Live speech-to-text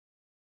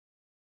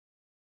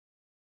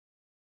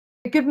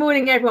Good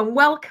morning, everyone.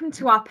 Welcome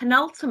to our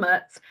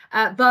penultimate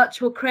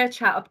virtual career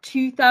chat of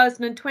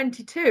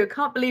 2022. I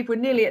can't believe we're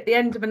nearly at the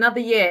end of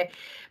another year,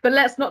 but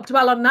let's not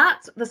dwell on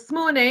that. This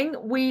morning,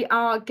 we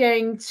are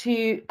going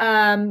to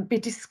be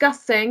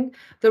discussing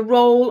the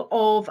role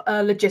of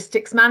a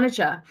logistics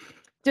manager.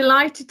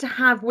 Delighted to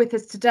have with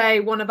us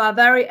today one of our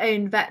very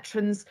own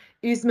veterans,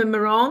 Usman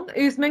Marong.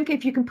 Usman,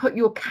 if you can put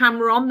your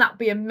camera on, that'd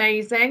be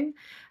amazing.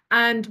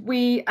 And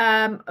we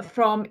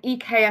from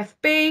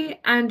EKFB,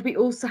 and we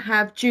also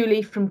have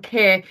Julie from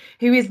Kier,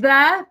 who is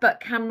there, but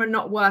camera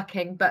not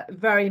working, but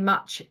very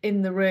much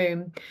in the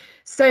room.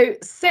 So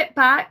sit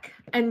back,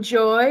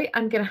 enjoy.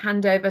 I'm going to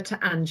hand over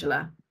to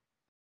Angela.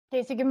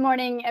 Okay, so good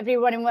morning,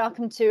 everyone, and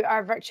welcome to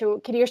our virtual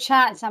career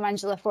chats. I'm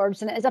Angela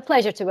Forbes, and it is a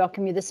pleasure to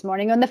welcome you this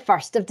morning on the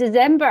 1st of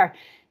December.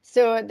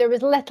 So there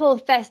was little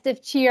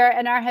festive cheer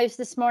in our house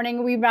this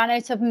morning. We ran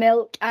out of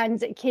milk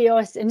and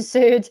chaos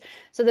ensued.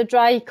 So the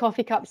dry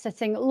coffee cup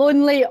sitting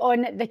lonely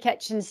on the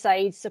kitchen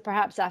side. So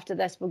perhaps after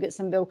this, we'll get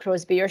some Bill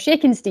Crosby or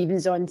Shakin'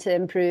 Stevens on to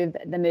improve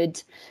the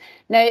mood.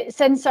 Now,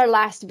 since our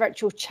last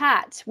virtual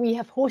chat, we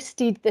have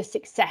hosted the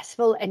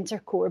successful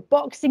Intercore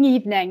boxing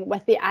evening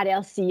with the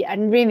RLC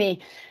and Remy.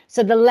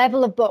 So the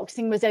level of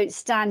boxing was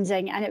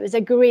outstanding and it was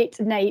a great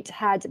night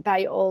had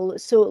by all.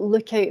 So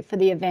look out for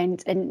the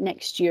event in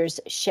next year's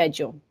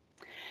schedule.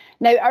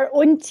 Now, our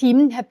own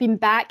team have been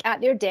back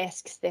at their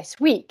desks this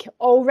week,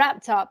 all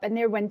wrapped up in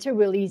their winter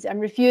woolies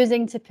and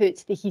refusing to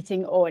put the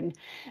heating on.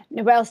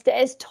 Now, whilst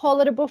it is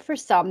tolerable for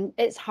some,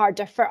 it's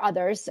harder for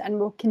others and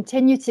will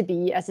continue to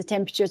be as the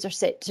temperatures are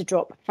set to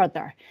drop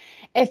further.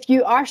 If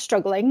you are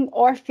struggling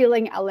or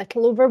feeling a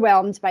little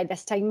overwhelmed by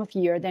this time of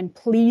year, then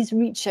please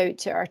reach out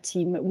to our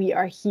team. We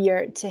are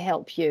here to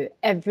help you,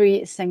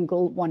 every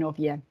single one of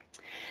you.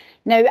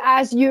 Now,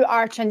 as you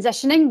are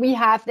transitioning, we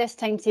have this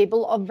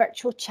timetable of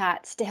virtual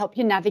chats to help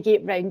you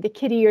navigate around the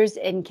careers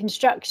in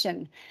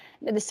construction.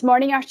 Now, this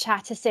morning, our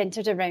chat is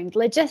centred around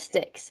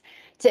logistics.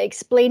 To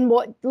explain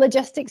what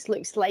logistics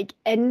looks like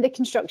in the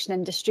construction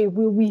industry,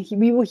 we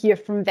will hear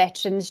from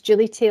veterans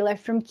Julie Taylor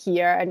from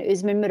Kier and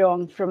Usman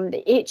Marong from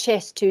the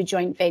HS2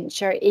 joint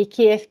venture,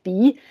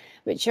 EKFB,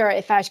 which are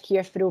Eiffage,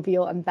 Kier,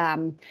 Ferrovial and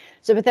BAM.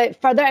 So without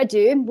further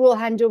ado, we'll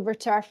hand over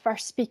to our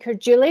first speaker,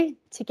 Julie,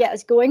 to get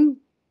us going.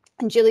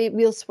 And Julie,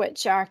 we'll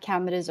switch our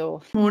cameras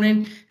off.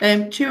 Morning.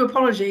 Two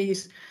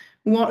apologies.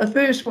 The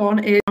first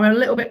one is I'm a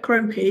little bit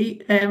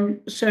croaky.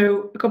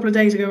 So a couple of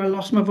days ago I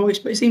lost my voice,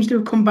 but it seems to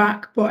have come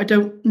back. But I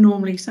don't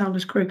normally sound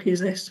as croaky as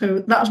this.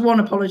 So that's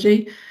one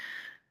apology.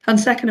 And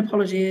second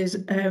apology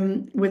is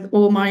with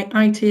all my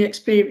IT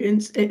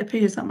experience, it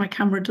appears that my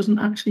camera doesn't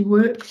actually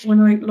work when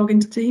I log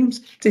into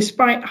Teams,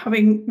 despite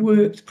having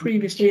worked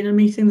previously in a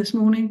meeting this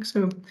morning.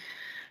 So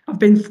I've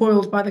been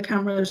foiled by the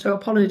camera, so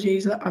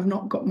apologies that I've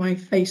not got my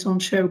face on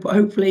show, but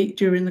hopefully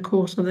during the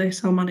course of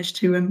this I'll manage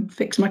to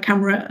fix my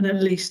camera and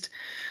at least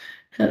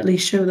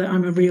show that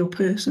I'm a real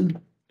person.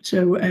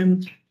 So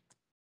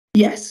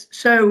yes,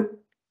 so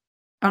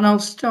and I'll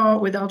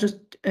start with I'll just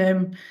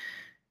kind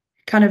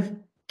of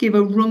give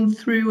a run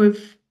through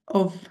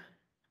of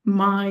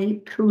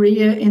my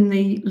career in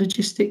the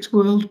logistics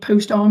world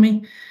post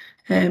army,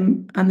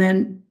 and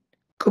then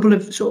a couple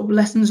of sort of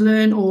lessons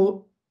learned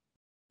or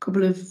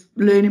couple of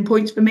learning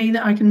points for me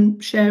that I can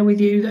share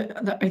with you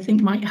that I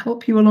think might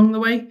help you along the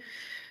way.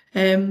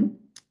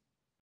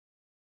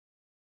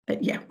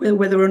 Yeah,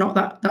 whether or not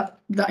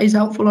that is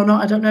helpful or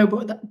not, I don't know,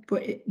 but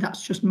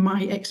that's just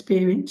my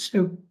experience.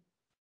 So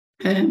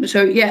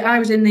yeah, I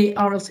was in the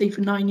RLC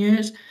for 9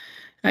 years.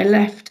 I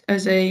left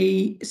as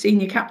a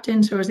senior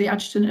captain, so as the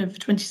adjutant of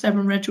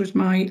 27 Reg was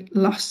my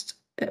last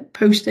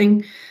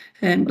posting.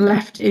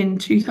 Left in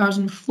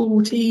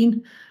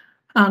 2014.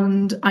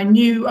 And I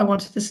knew I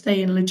wanted to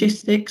stay in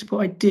logistics, but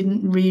I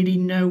didn't really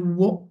know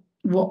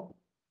what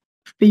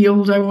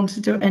field I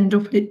wanted to end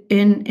up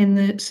in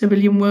the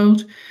civilian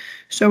world.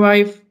 So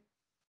I've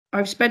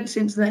spent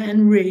since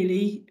then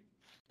really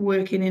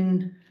working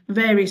in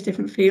various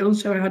different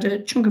fields. So I had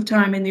a chunk of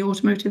time in the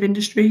automotive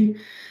industry,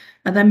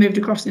 and then moved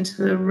across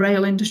into the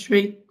rail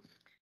industry,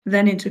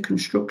 then into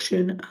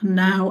construction, and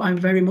now I'm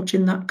very much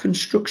in that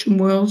construction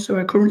world. So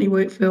I currently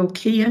work for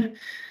Kier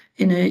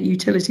in a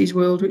utilities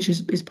world, which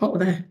is part of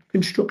their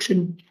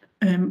construction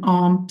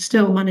arm,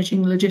 still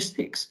managing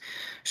logistics.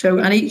 So,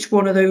 and each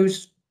one of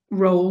those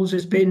roles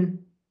has been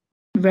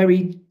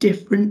very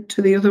different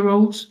to the other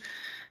roles.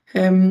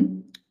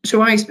 So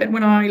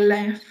when I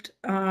left,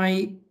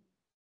 I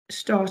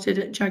started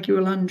at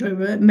Jaguar Land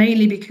Rover,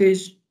 mainly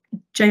because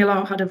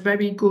JLR had a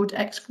very good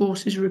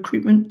ex-forces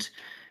recruitment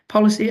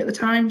policy at the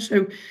time.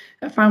 So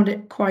I found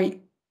it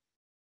quite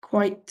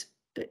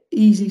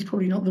easy, is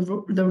probably not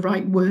the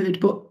right word,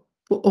 but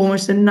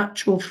almost a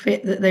natural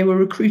fit that they were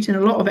recruiting a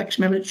lot of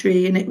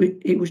ex-military, and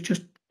it was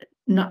just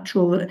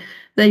natural that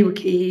they were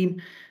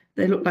keen.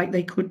 They looked like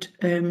they could.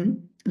 There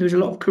was a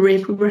lot of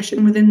career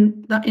progression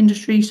within that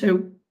industry,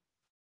 so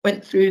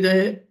went through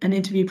an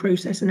interview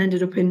process and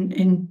ended up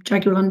in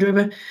Jaguar Land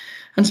Rover,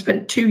 and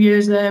spent 2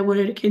 years there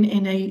working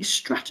in a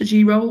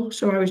strategy role.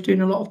 So I was doing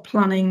a lot of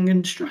planning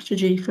and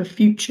strategy for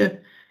future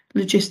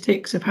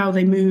logistics, of how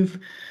they move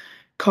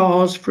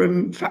cars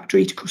from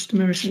factory to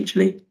customer,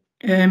 essentially.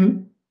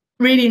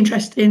 Really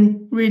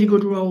interesting, really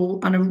good role,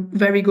 and a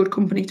very good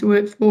company to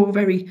work for,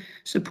 very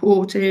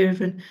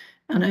supportive, and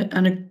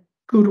a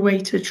good way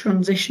to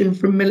transition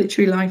from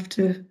military life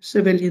to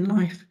civilian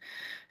life.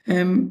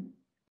 And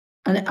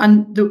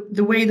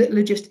the way that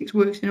logistics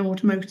works in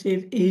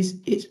automotive is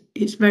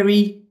it's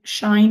very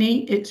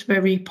shiny, it's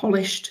very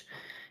polished,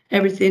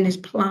 everything is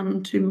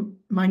planned to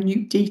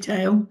minute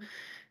detail,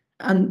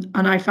 and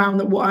I found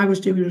that what I was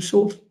doing was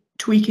sort of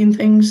tweaking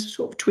things,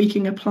 sort of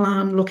tweaking a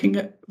plan, looking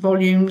at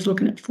volumes,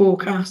 looking at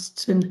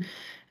forecasts and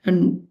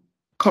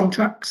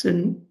contracts,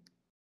 and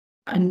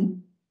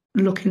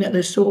looking at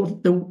the sort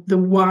of the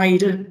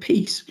wider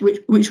piece,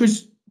 which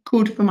was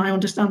good for my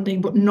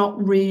understanding, but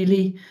not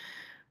really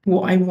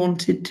what I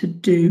wanted to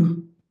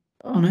do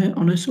on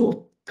a sort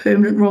of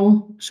permanent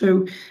role.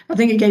 So I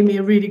think it gave me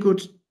a really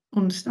good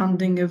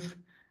understanding of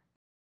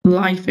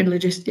life in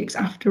logistics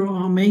after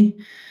army,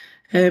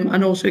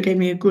 and also gave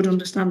me a good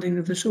understanding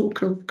of the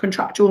sort of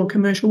contractual and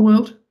commercial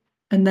world,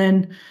 and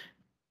then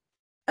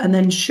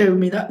showed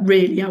me that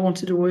really I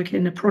wanted to work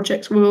in a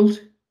projects world.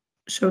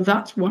 So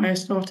that's why I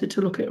started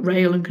to look at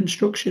rail and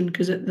construction,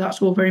 because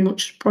that's all very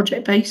much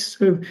project based.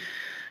 So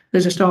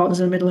there's a start, there's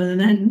a middle, and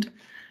an end.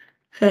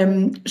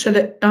 So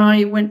that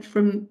I went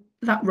from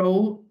that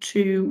role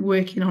to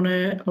working on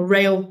a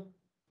rail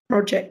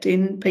project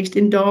based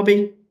in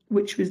Derby,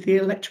 which was the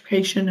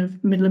electrification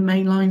of Midland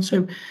Main Line.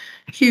 So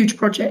huge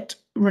project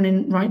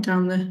running right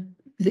down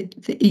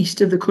the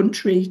east of the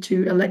country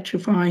to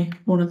electrify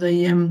one of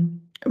the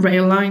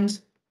rail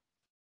lines.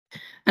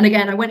 And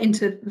again, I went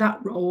into that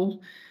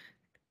role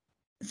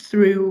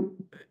through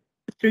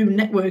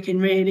networking,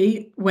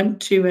 really.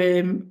 Went to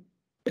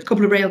a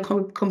couple of rail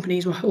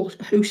companies were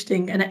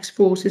hosting an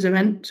ex-forces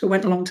event, so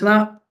went along to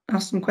that,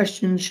 asked some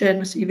questions, shared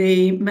my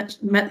CV, met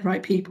the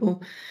right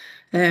people,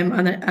 and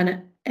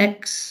an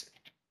ex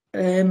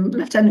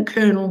lieutenant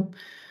colonel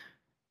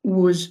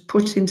was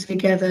putting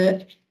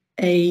together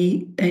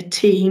a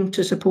team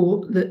to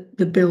support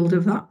the build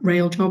of that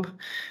rail job.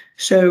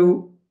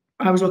 So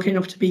I was lucky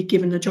enough to be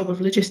given the job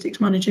of logistics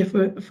manager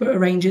for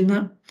arranging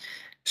that.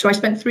 So I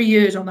spent 3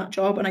 years on that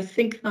job, and I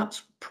think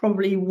that's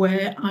probably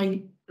where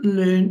I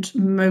learnt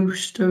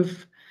most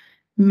of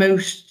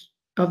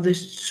the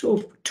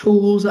sort of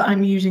tools that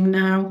I'm using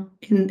now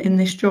in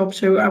this job.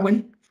 So I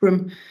went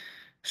from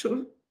sort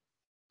of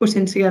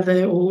putting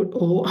together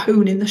or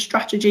honing the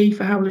strategy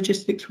for how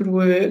logistics would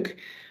work,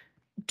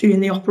 doing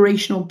the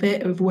operational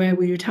bit of where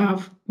we would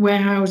have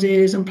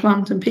warehouses and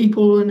plant and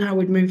people and how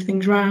we'd move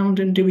things around,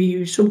 and do we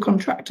use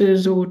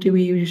subcontractors or do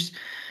we use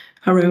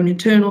our own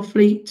internal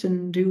fleet,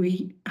 and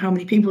how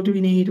many people do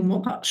we need, and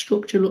what that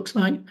structure looks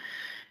like,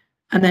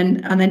 and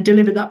then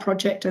delivered that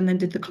project, and then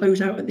did the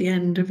closeout at the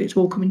end of it's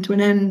all coming to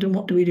an end, and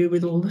what do we do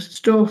with all this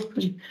stuff.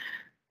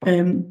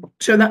 And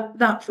so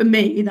that for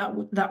me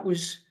that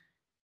was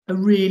a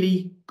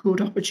really good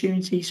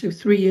opportunity. So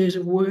 3 years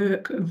of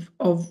work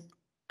of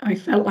I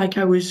felt like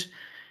I was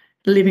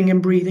living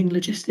and breathing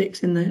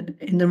logistics in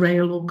the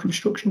rail or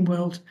construction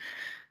world,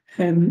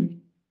 and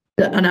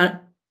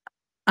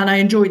I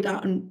enjoyed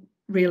that and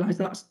realised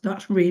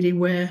that's really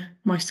where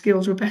my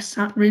skills were best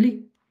sat,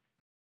 really.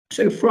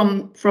 So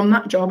from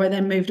that job, I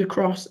then moved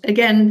across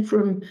again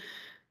from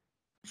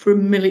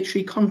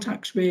military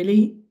contacts.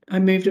 Really, I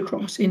moved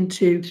across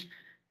into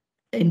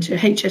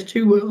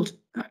HS2 world,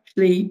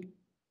 actually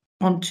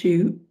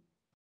onto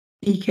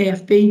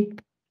EKFB,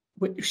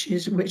 which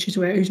is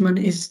where Usman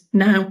is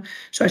now.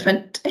 So I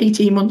spent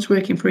 18 months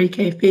working for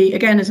EKFB,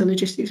 again as a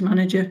logistics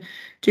manager,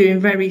 doing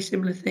very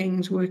similar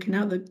things, working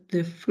out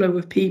the flow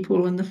of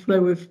people and the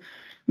flow of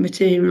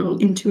material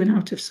into and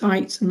out of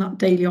sites, and that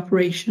daily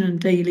operation and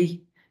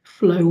daily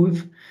flow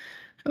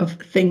of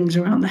things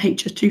around the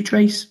HS2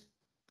 trace.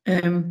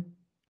 And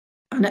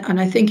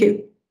I think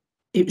it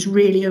was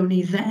really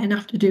only then,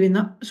 after doing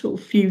that sort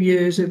of few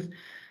years of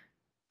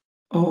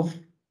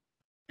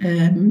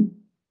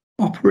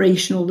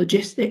operational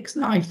logistics,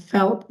 that I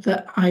felt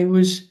that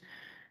I'd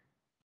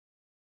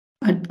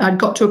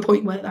got to a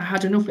point where I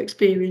had enough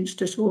experience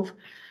to sort of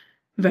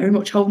very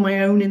much hold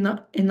my own in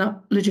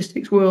that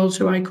logistics world.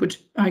 So I could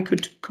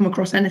come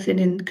across anything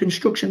in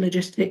construction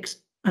logistics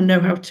and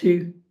know how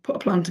to put a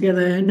plan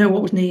together, know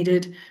what was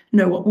needed,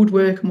 know what would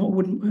work and what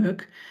wouldn't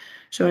work.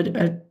 So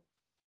I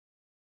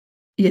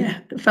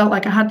felt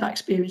like I had that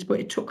experience, but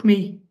it took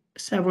me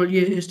several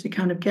years to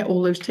kind of get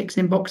all those ticks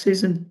in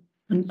boxes and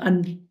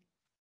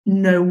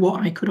know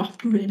what I could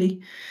offer,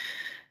 really.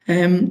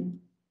 And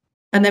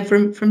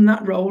then from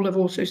that role, I've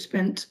also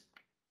spent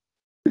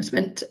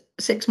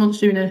 6 months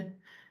doing a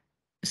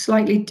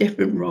slightly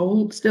different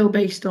role, still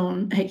based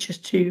on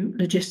HS2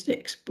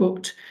 logistics,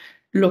 but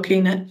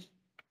looking at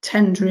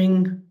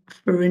tendering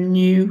for a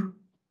new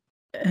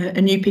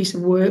piece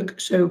of work.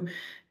 So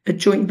a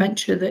joint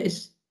venture that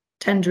is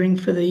tendering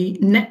for the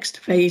next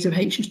phase of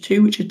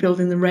HS2, which is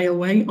building the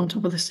railway on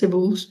top of the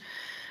civils.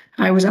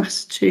 I was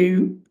asked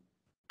to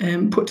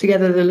put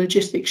together the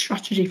logistics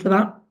strategy for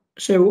that.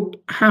 So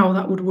how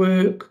that would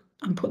work,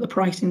 and put the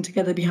pricing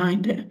together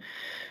behind it.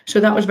 So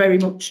that was very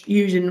much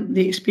using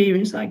the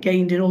experience that I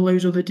gained in all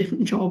those other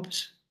different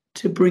jobs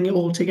to bring it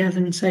all together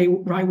and say,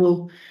 right,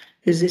 well,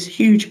 there's this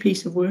huge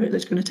piece of work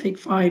that's going to take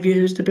 5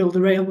 years to build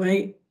the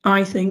railway.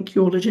 I think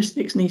your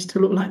logistics needs to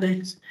look like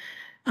this,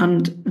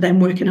 and then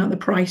working out the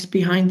price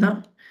behind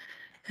that.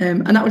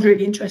 And that was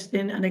really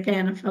interesting. And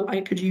again, I felt like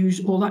I could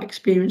use all that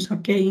experience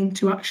I've gained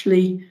to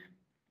actually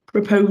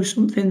propose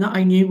something that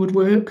I knew would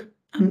work,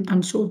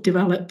 and sort of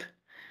develop,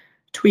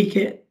 tweak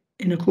it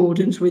in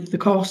accordance with the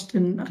cost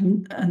and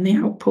the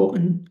output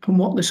and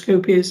what the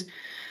scope is.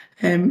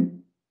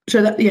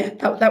 So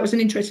that was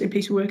an interesting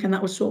piece of work, and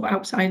that was sort of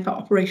outside that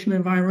operational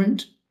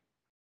environment.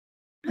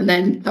 And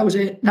then that was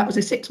a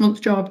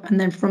 6-month job, and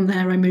then from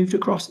there I moved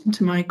across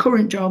into my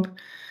current job,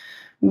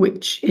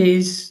 which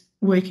is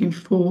working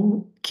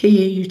for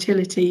Kier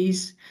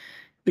Utilities,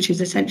 which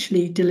is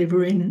essentially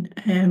delivering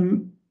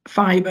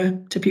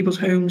fibre to people's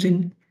homes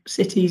in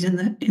cities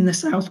in the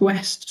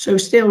southwest. So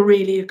still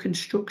really a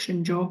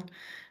construction job,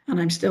 and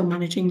I'm still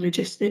managing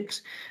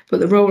logistics. But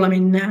the role I'm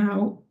in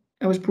now,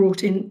 I was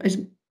brought in as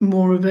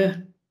more of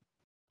an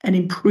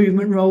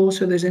improvement role.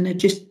 So there's an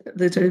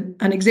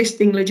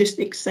existing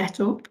logistics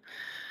setup,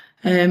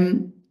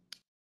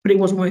 but it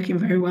wasn't working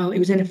very well. It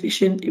was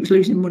inefficient. It was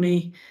losing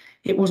money.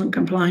 It wasn't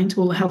compliant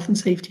to all the health and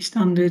safety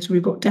standards.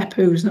 We've got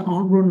depots that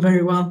aren't run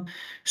very well.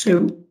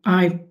 So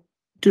I've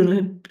done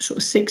a sort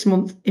of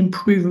 6-month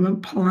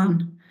improvement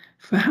plan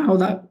for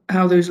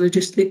how those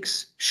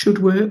logistics should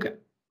work,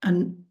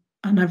 and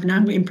I've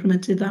now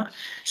implemented that.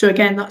 So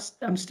again,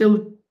 I'm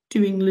still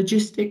doing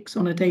logistics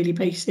on a daily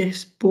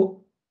basis, but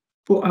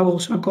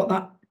I've got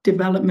that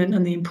development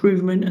and the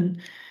improvement and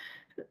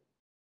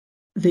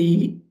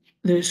the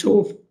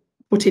sort of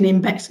putting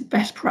in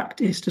best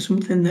practice to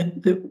something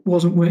that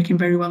wasn't working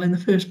very well in the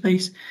first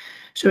place.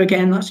 So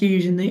again, that's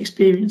using the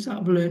experience that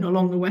I've learned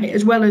along the way,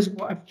 as well as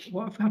what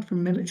I've had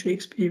from military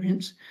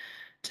experience,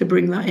 to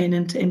bring that in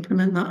and to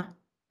implement that.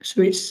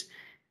 So it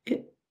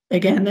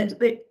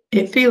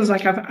feels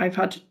like I've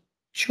had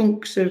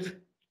chunks of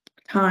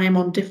time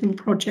on different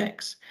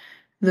projects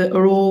that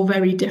are all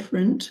very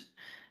different.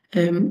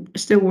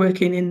 Still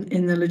working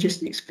in the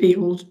logistics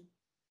field,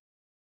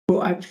 but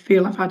I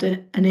feel I've had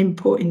an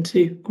input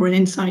into, or an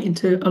insight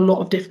into, a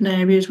lot of different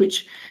areas,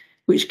 which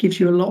gives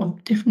you a lot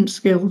of different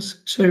skills.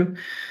 So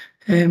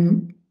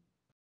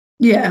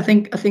yeah, I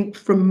think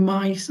from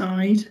my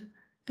side,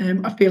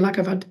 I feel like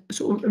I've had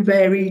sort of a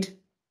varied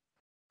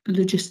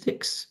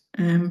logistics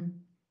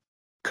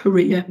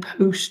career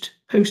post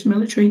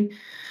military.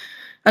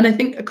 And I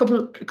think a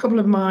couple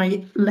of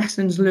my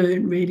lessons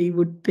learned really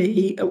would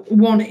be,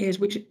 one is,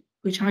 which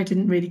I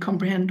didn't really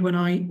comprehend when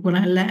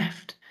I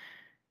left.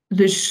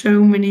 There's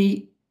so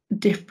many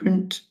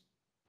different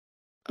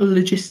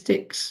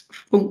logistics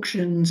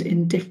functions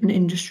in different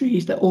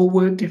industries that all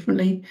work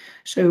differently.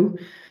 So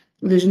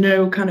there's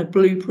no kind of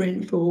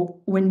blueprint for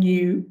when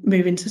you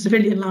move into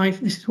civilian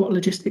life, this is what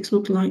logistics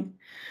looks like.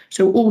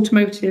 So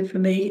automotive for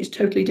me is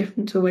totally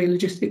different to the way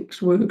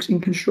logistics works in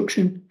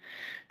construction.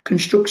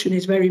 Construction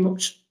is very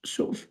much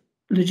sort of,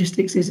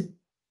 logistics is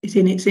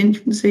in its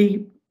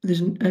infancy.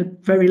 There's a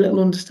very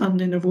little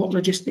understanding of what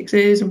logistics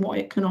is and what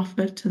it can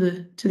offer to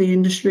the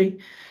industry.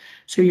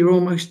 So you're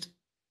almost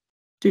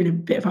doing a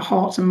bit of a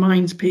hearts and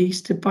minds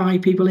piece to buy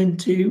people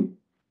into,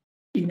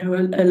 you know,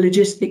 a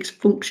logistics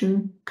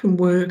function can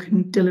work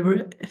and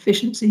deliver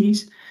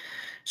efficiencies.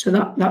 So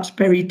that's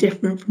very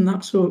different from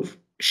that sort of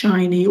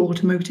shiny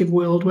automotive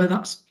world where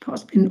that's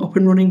been up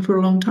and running for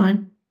a long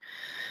time.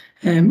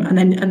 And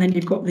then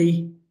you've got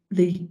the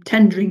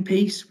tendering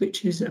piece,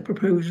 which is a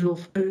proposal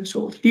for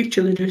sort of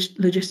future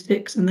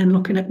logistics, and then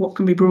looking at what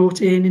can be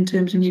brought in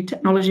terms of new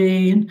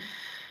technology and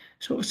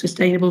sort of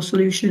sustainable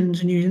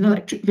solutions, and using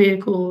electric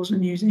vehicles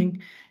and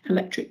using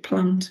electric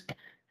plant.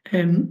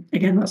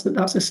 Again,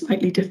 that's a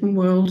slightly different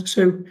world.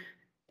 So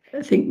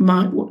I think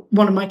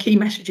one of my key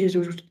messages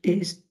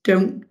is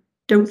don't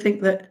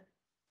think that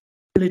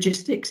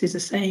logistics is the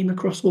same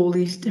across all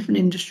these different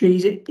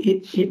industries.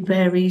 It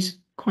varies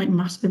quite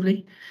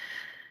massively.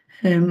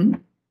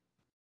 And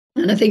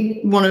I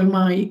think one of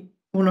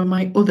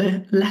my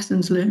other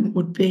lessons learned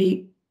would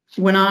be,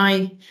 when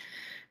I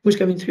was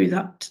going through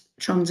that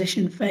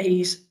transition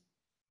phase,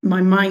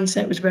 my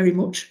mindset was very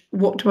much,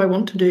 what do I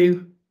want to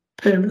do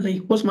permanently?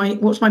 What's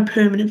my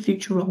permanent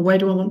future role? Where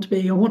do I want to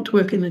be? I want to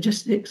work in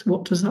logistics.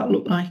 What does that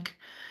look like?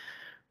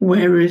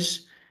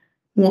 Whereas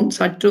once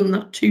I'd done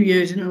that 2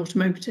 years in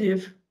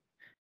automotive,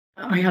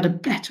 I had a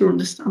better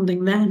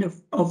understanding then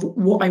of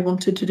what I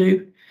wanted to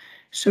do.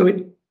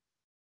 So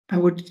I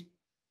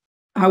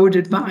would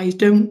advise,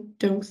 don't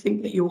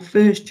think that your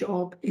first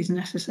job is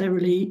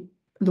necessarily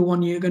the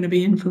one you're going to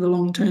be in for the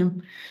long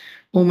term.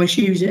 Almost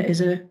use it as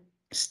a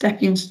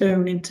stepping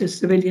stone into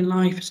civilian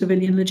life,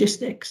 civilian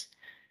logistics.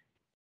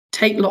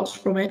 Take lots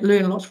from it,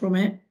 learn lots from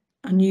it,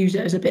 and use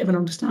it as a bit of an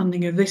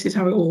understanding of, this is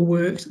how it all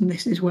works and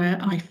this is where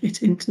I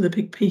fit into the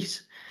big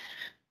piece.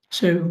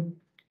 So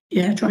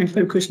yeah, try and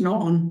focus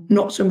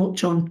not so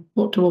much on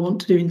what do I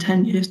want to do in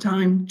 10 years'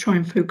 time. Try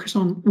and focus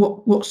on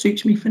what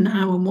suits me for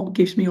now and what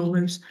gives me all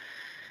those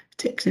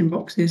ticks in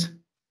boxes.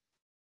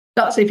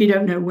 That's if you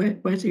don't know where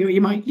to go.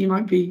 You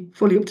might be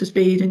fully up to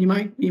speed, and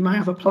you might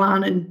have a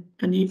plan,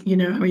 and you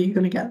know how you're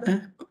going to get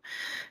there.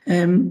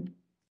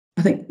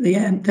 I think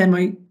they're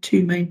my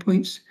two main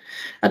points,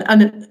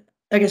 and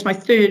I guess my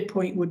third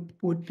point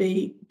would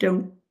be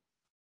don't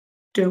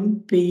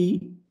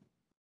be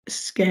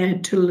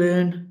scared to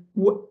learn.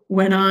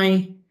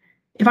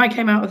 If I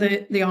came out of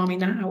the army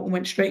now and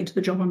went straight into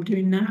the job I'm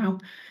doing now,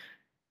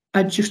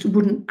 I just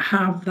wouldn't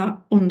have that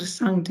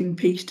understanding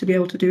piece to be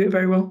able to do it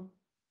very well.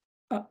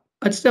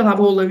 I'd still have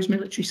all those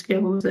military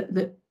skills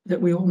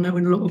that we all know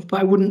and love,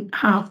 but I wouldn't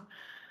have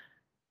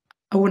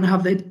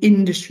the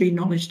industry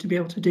knowledge to be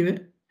able to do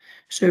it.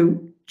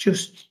 So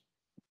just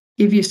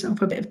give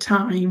yourself a bit of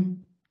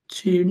time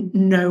to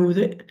know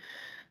that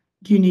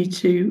you need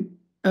to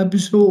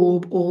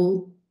absorb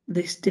all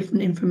this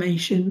different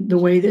information, the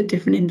way that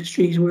different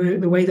industries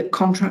work, the way that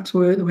contracts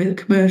work, the way that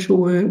commercial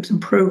works,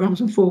 and programs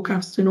and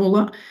forecasts and all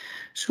that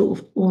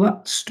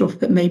stuff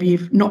that maybe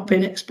you've not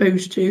been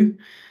exposed to,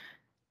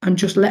 and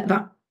just let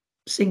that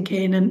sink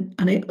in,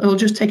 and it'll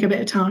just take a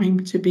bit of time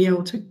to be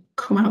able to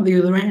come out the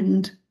other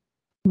end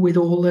with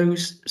all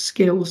those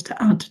skills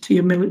to add to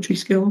your military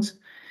skills,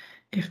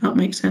 if that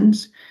makes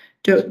sense.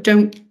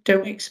 Don't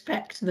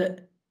expect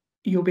that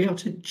you'll be able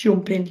to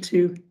jump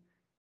into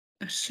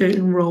a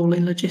certain role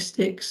in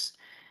logistics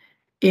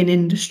in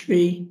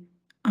industry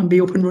and be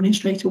up and running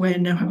straight away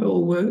and know how it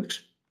all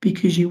works,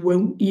 because you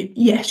won't.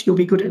 Yes, you'll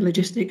be good at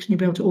logistics and you'll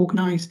be able to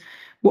organise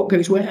what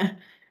goes where,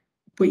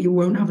 but you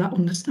won't have that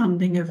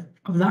understanding of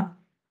that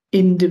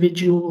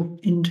individual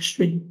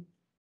industry.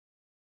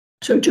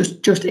 So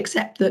just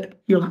accept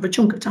that you'll have a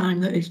chunk of time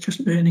that is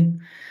just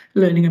learning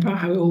about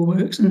how it all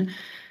works. And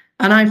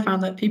I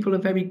found that people are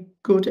very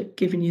good at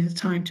giving you the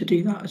time to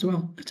do that as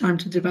well, the time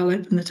to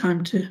develop and the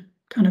time to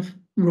kind of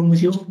run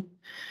with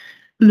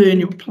learn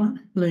your plan,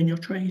 learn your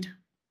trade.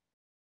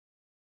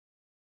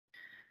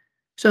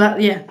 So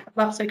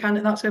that's a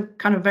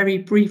kind of very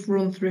brief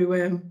run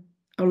through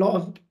a lot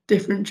of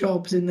different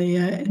jobs in the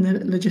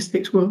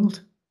logistics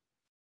world.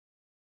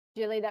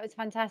 Julie, that was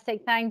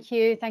fantastic. Thank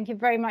you. Thank you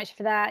very much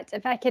for that.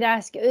 If I could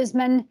ask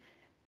Usman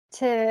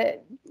to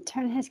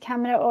turn his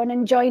camera on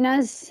and join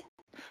us.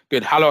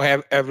 Good. Hello,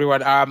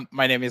 everyone.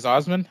 My name is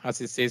Osman.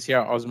 As it says here,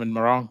 Osman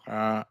Marong.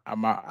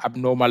 I'm an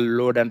abnormal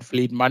load and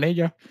fleet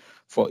manager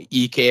for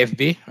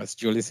EKFB, as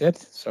Julie said.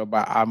 So,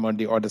 but I'm on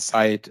the other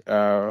side.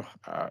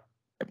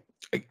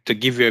 To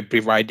give you a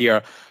brief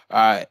idea,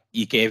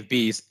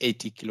 EKFB is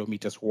 80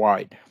 kilometers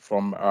wide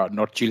from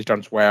North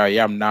Chilterns, where I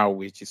am now,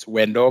 which is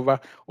Wendover,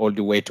 all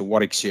the way to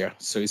Warwickshire.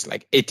 So it's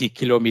like 80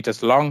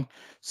 kilometers long.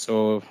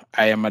 So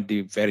I am at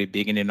the very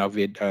beginning of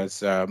it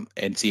as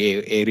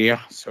NCA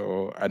area.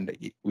 So, and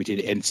within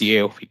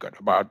NCA, we got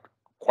about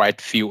quite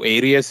few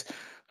areas,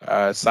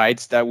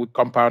 sites that we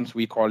compounds.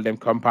 We call them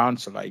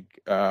compounds, so like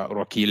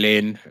Rocky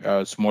Lane,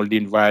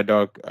 Smaldene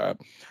Viaduct,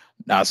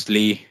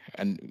 Nasley,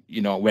 and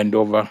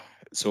Wendover.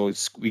 So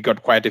we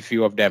got quite a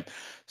few of them.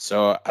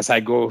 So as I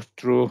go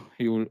through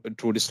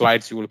the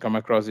slides, you will come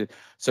across it.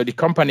 So the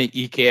company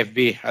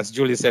EKFB, as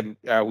Julie said,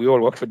 we all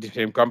work for the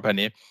same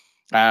company.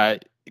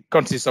 It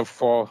consists of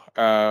four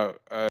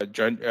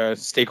joint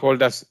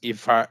stakeholders.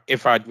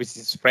 EFA, which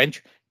is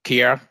French,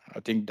 Kier, I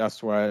think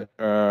that's why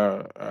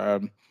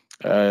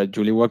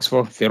Julie works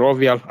for.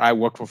 Ferrovial, I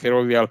work for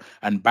Ferrovial,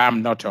 and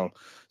BAM Nuttall.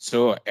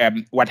 So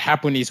what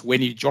happened is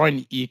when you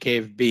join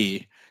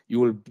EKFB, you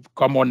will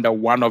come under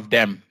one of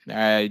them.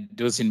 It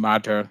doesn't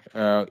matter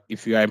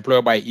if you are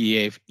employed by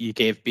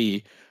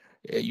EKFB,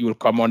 you will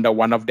come under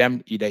one of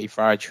them, either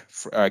IFAJ,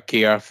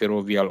 Kier,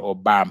 Ferrovial, or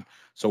BAM.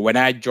 So when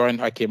I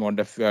joined, I came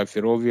under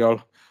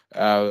Ferrovial.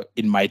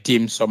 In my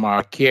team, some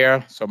are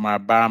Kier, some are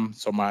BAM,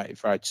 some are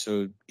IFAJ.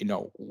 So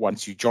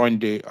once you join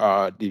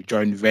the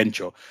joint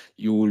venture,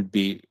 you will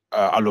be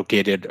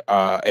allocated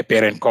a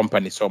parent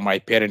company. So my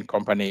parent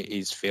company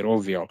is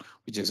Ferrovial,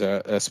 which is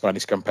a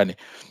Spanish company.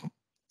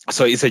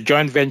 So it's a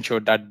joint venture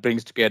that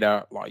brings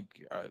together like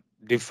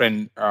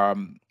different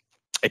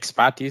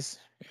expertise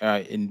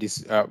in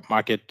this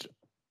market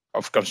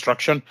of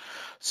construction.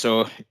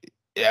 So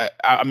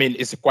I mean,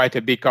 it's quite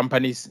a big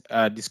companies.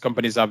 These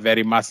companies are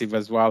very massive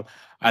as well,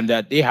 and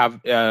they have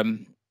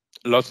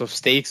lots of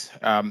stakes.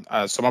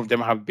 Some of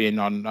them have been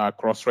on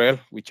Crossrail,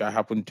 which I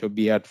happen to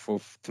be at for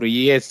 3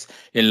 years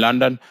in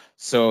London.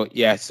 So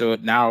yeah, so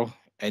now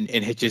and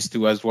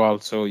HS2 as well.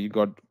 So you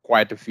got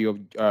quite a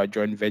few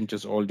joint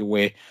ventures all the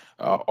way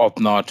up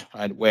north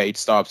and where it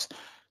stops.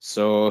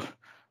 So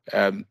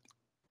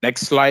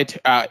next slide.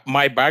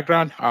 My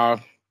background,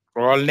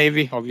 Royal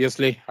Navy,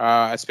 obviously.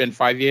 I spent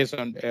 5 years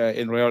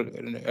in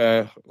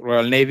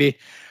Royal Navy.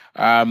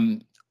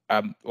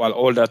 Well,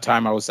 all that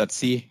time I was at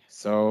sea.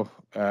 So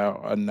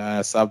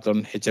on served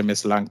on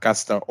HMS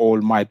Lancaster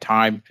all my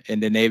time in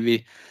the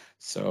Navy.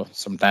 So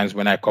sometimes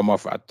when I come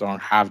off, I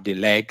don't have the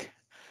leg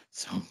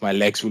So my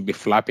legs will be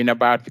flapping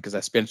about because I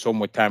spend so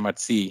much time at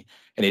sea.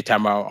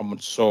 Anytime I'm on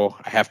shore,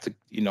 I have to,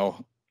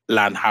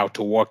 learn how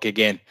to walk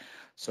again.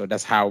 So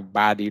that's how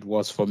bad it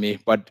was for me,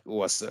 but it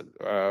was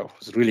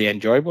really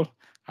enjoyable.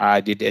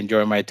 I did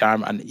enjoy my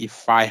time, and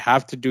if I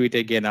have to do it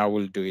again, I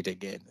will do it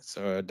again.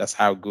 So that's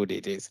how good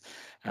it is.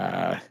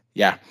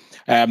 Yeah.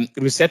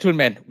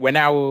 Resettlement, when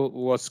I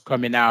was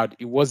coming out,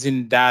 it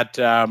wasn't that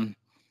was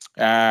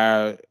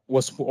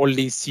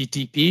only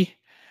CTP.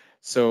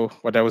 So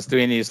what I was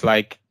doing is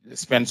like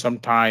spend some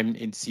time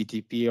in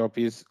CTP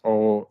office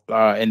or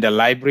in the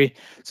library.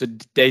 So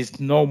there's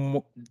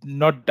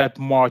not that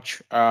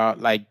much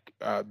like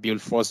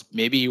build force.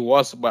 Maybe it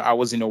was, but I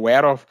wasn't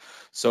aware of.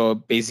 So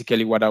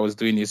basically what I was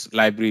doing is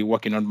library,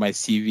 working on my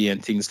CV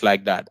and things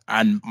like that.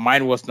 And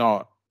mine was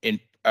not in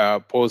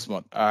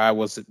Portsmouth. I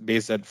was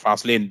based at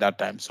Fastlane that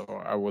time.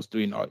 So I was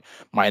doing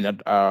mine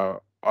at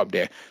up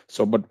there.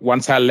 So, but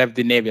once I left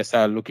the Navy, I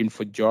started looking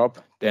for job.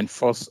 Then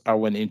first I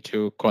went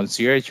into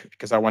concierge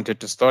because I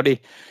wanted to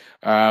study.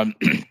 So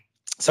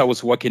I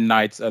was working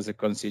nights as a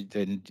concierge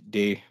and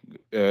day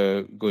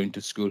going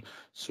to school.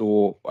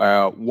 So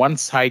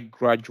once I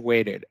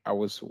graduated, I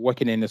was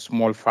working in a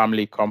small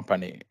family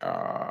company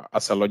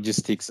as a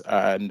logistics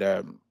and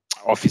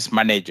office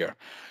manager.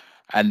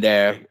 And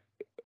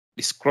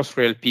these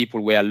Crossrail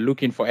people were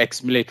looking for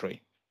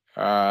ex-military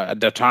at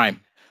the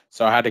time.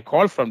 So I had a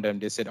call from them.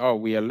 They said, "Oh,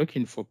 we are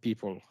looking for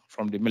people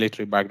from the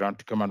military background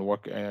to come and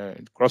work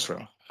in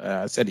Crossrail."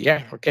 I said,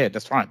 "Yeah, okay,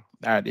 that's fine."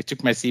 They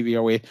took my CV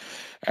away.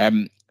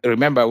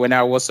 Remember when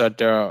I was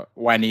at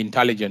Wine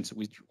Intelligence,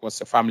 which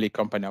was a family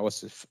company, I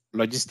was a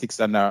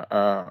logistics and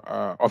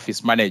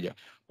office manager.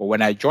 But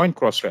when I joined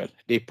Crossrail,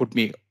 they put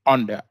me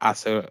on there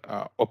as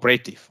a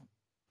operative,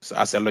 so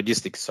as a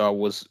logistics. So I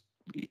was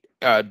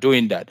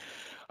doing that.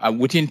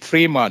 Within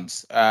 3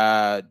 months,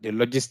 the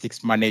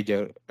logistics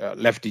manager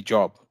left the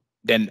job.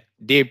 Then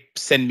they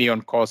sent me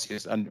on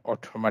courses and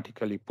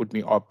automatically put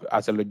me up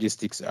as a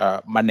logistics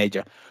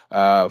manager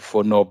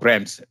for No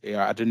Brems.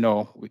 I don't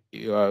know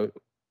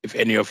if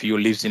any of you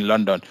lives in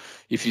London.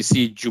 If you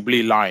see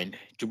Jubilee Line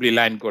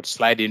got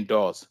sliding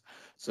doors.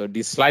 So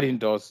these sliding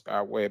doors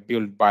were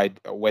built by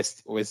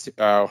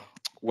Westinghouse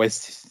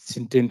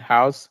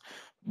House,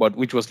 but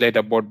which was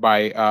later bought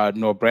by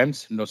No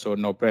Brems. So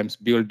No Brems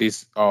built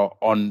this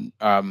on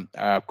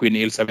Queen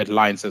Elizabeth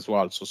lines as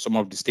well. So some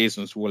of the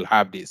stations will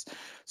have this.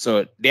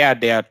 So they are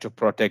there to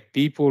protect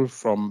people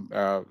from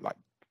like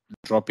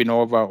dropping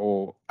over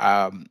or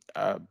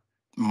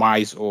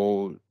mice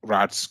or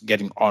rats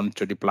getting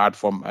onto the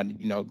platform and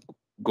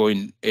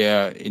going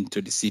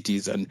into the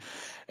cities and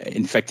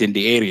infecting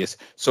the areas.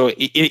 So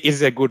it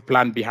is a good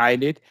plan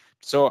behind it.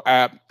 So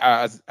I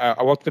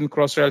worked in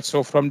Crossrail.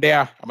 So from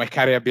there, my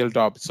career built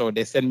up. So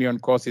they sent me on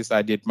courses.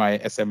 I did my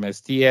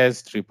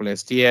SMSTS, Triple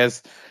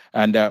STS,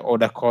 and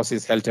other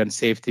courses, health and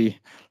safety.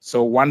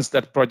 So once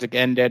that project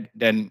ended,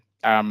 then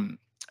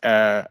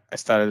I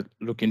started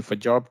looking for a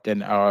job. Then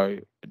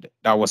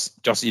that was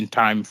just in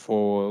time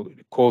for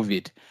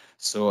COVID.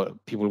 So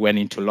people went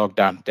into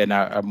lockdown. Then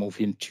I moved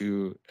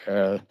into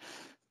a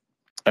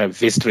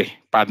Vistry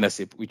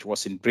partnership, which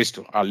was in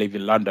Bristol. I live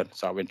in London,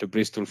 so I went to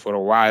Bristol for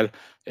a while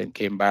and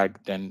came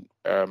back. Then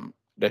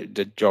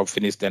the job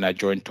finished. Then I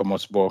joined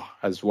Thomas Bow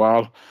as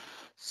well.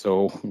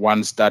 So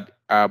once that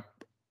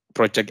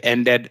project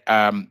ended,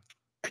 I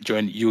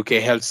joined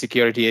UK Health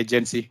Security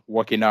Agency,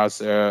 working as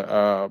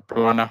a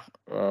planner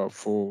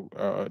for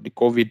the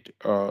COVID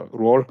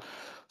role.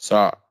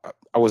 So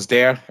I was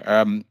there.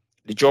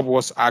 The job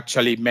was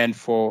actually meant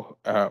for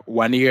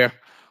 1 year,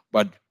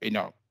 but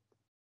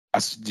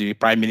as the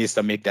Prime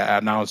Minister made the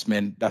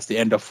announcement, that's the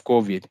end of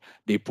COVID,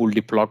 they pulled the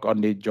plug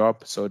on the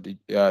job. So the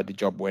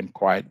job went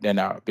quiet. Then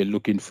I've been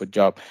looking for a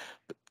job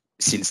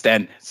since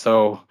then.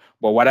 So,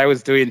 but what I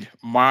was doing,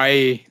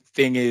 my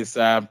thing is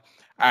I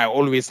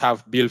always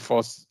have build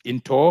force in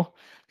tow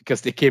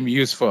because they came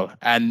useful.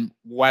 And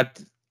what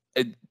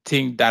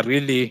thing that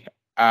really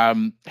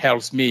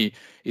helps me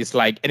is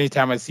like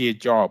anytime I see a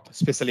job,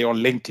 especially on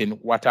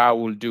LinkedIn, what I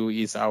will do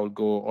is I will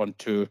go on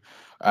to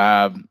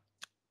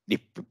the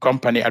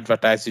company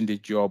advertising the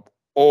job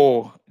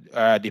or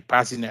the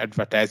person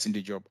advertising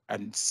the job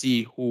and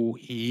see who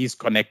he is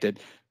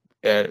connected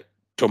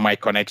to my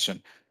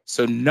connection.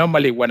 So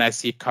normally when I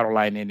see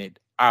Caroline in it,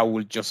 I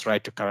will just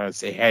write to Caroline and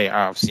say, "Hey,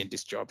 I've seen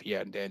this job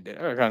here." And then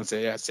I can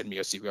say, "Yeah, send me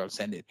your CV, I'll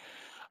send it."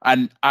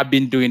 And I've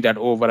been doing that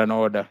over and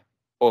over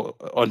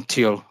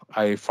until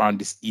I found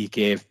this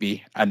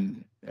EKFB,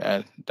 and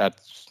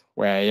that's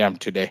where I am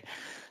today.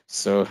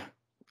 So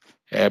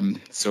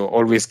so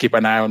always keep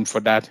an eye on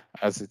for that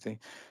as a thing.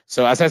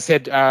 So as I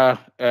said,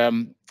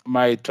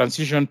 my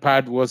transition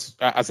part was,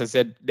 as I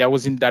said, there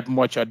wasn't that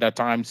much at that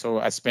time. So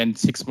I spent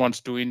 6 months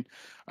doing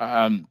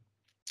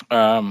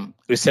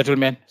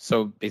resettlement.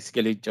 So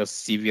basically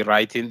just CV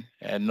writing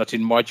and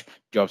nothing much,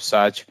 job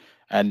search,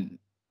 and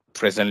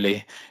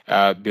presently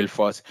build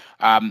force.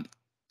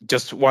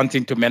 Just one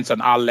thing to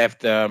mention, I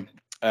left the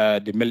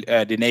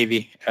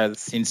Navy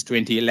since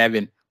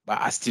 2011.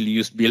 but I still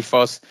use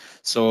Billforce.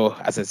 So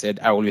as I said,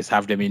 I always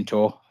have them in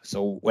tow.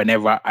 So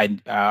whenever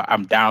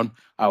I'm down,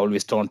 I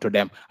always turn to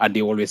them, and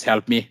they always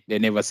help me. They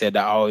never said,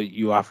 "Oh,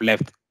 you have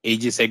left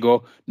ages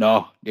ago."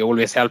 No, they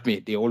always help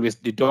me.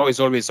 The door is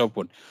always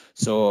open.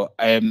 So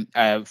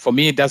for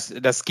me,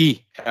 that's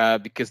key,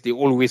 because they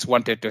always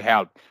wanted to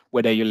help.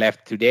 Whether you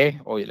left today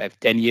or you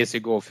left 10 years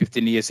ago or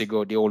 15 years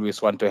ago, they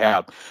always want to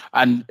help.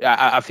 And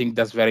I think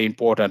that's very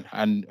important.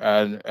 And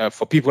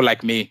for people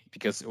like me,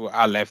 because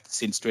I left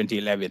since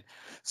 2011.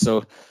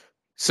 So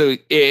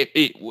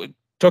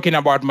talking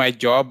about my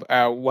job,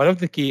 one of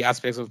the key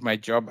aspects of my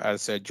job,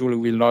 as Julie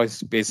will know,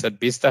 is based at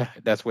Bista.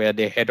 That's where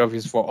the head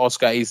office for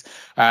Oscar is.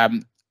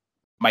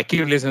 My key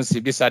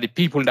relationship, these are the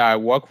people that I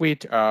work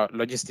with,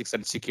 logistics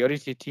and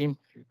security team,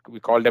 we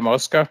call them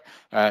Oscar,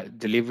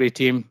 delivery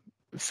team,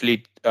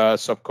 fleet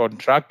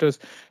subcontractors,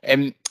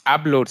 and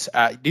uploads.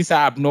 These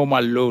are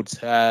abnormal loads.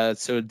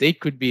 So they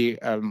could be,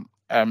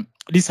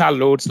 these are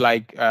loads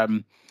like,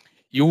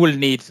 you will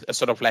need a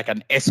sort of like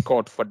an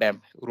escort for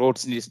them.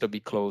 Roads needs to be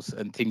closed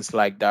and things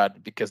like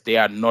that, because they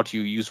are not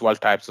your usual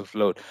types of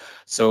load.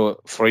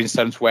 So for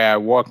instance, where I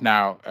work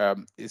now,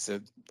 is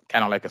a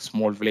kind of like a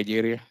small village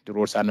area. The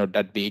roads are not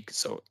that big.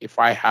 So if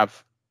I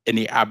have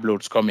any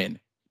uploads come in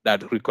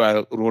that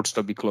require roads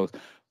to be closed,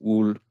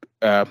 we'll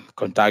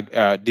contact,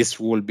 this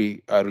will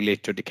be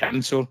related to the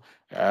council,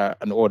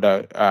 and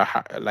other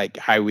like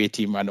highway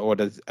team and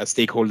other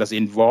stakeholders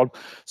involved.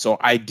 So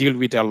I deal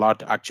with a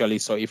lot, actually.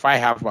 So if I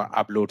have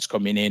uploads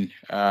coming in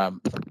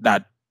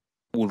that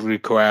would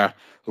require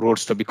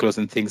roads to be closed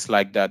and things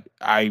like that,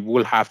 I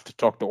will have to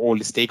talk to all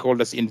the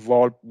stakeholders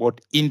involved, both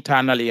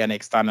internally and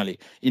externally.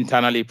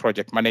 Internally,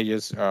 project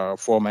managers,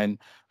 foremen,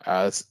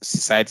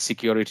 site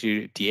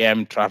security,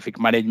 TM, traffic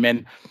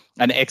management,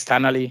 and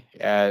externally,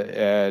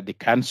 the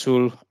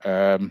council,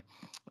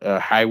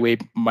 highway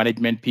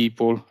management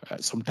people,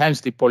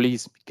 sometimes the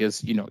police,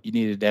 because you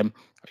needed them,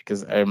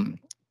 because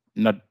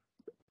not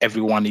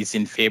everyone is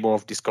in favor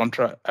of this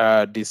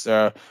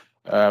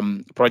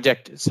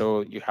project.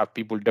 So you have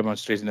people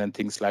demonstrating and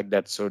things like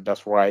that. So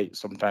that's why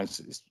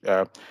sometimes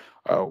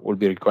will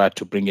be required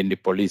to bring in the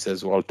police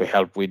as well to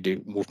help with the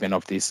movement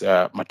of these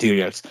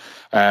materials.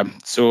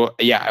 So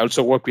yeah, I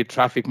also work with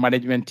traffic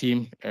management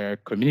team,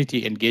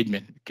 community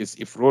engagement, because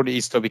if road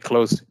is to be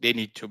closed, they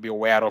need to be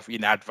aware of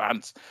in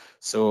advance,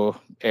 so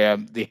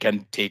they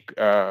can take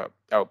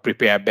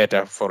prepare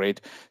better for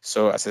it.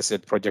 So as I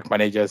said, project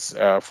managers,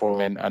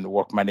 foremen, and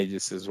work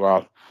managers as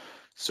well.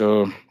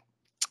 So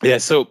yeah,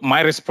 so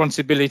my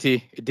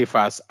responsibility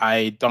differs.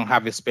 I don't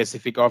have a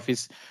specific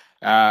office.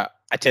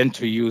 I tend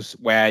to use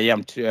where I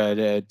am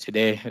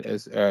today.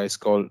 It's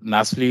called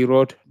Nasley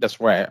Road. That's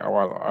where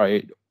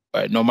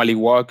I normally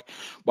work,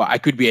 but I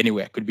could be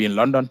anywhere. Could be in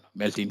London,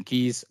 Milton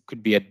Keynes.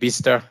 Could be at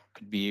Bicester.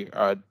 Could be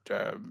at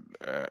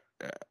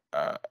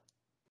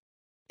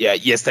yeah.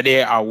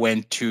 Yesterday I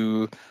went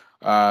to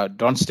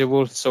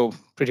Dunstable. So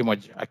pretty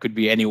much I could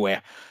be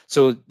anywhere.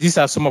 So these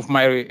are some of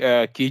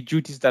my key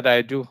duties that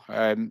I do.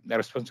 I'm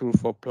responsible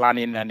for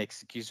planning and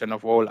execution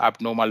of all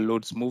abnormal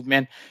loads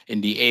movement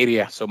in the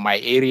area. So my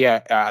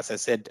area, as I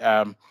said,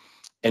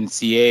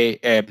 NCA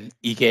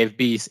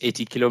EKFB is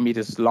 80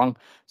 kilometers long.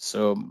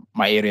 So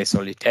my area is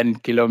only 10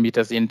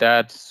 kilometers in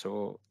that.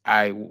 So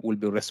I will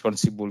be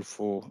responsible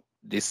for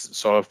this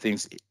sort of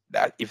things,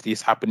 that if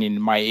this happen in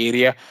my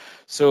area.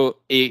 So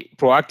a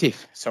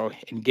proactive, so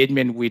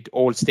engagement with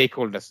all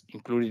stakeholders,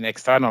 including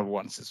external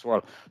ones as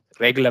well.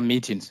 Regular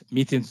meetings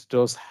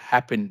does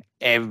happen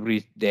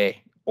every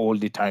day, all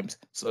the times.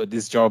 So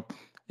this job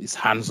is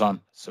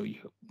hands-on. So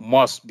you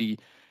must be,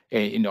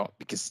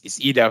 because it's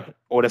either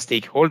other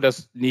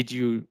stakeholders need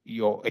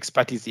your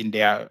expertise in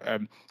their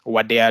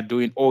what they are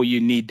doing, or you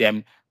need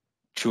them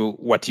to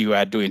what you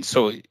are doing.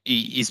 So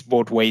it's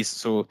both ways.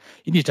 So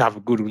you need to have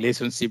a good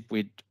relationship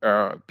with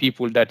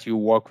people that you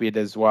work with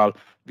as well,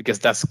 because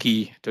that's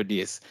key to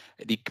this.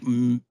 The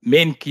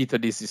main key to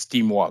this is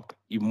teamwork.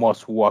 You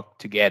must work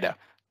together.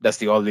 That's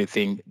the only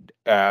thing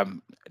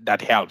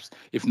that helps.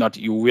 If not,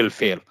 you will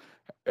fail.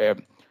 Yeah,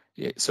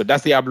 so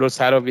that's the upload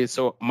side of it.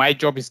 So my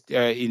job is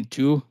in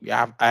two.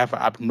 I have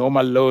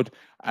abnormal load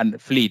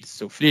and fleet.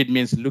 So fleet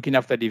means looking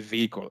after the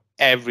vehicle.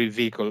 Every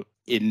vehicle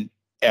in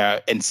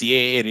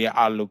NCA area,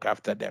 I'll look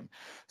after them.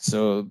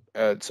 So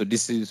so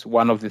this is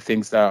one of the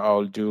things that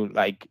I'll do,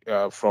 like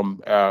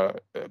from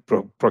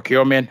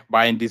procurement,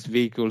 buying these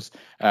vehicles,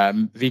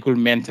 vehicle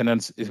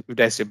maintenance. If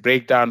there's a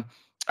breakdown,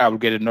 I will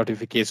get a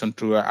notification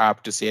through an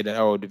app to say that,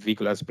 oh, the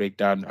vehicle has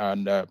breakdown,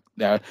 and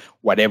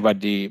whatever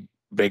the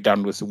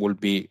breakdown will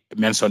be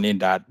mentioned in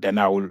that, then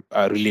I will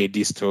relay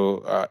this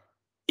to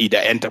either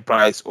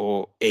enterprise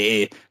or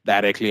AA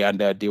directly, and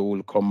they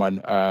will come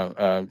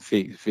and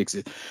fix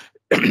it.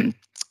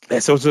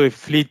 There's also a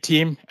fleet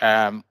team,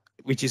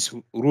 which is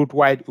route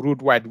wide.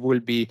 Route wide will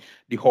be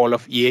the whole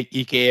of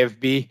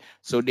EKFB.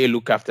 So they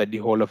look after the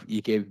whole of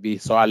EKFB.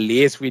 So I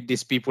liaise with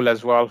these people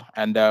as well,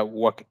 and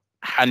work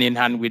hand in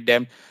hand with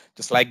them.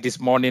 Just like this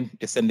morning,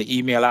 they send the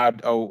email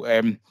out.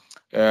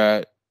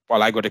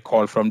 Well, I got a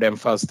call from them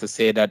first to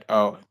say that,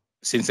 oh,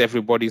 since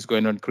everybody's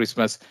going on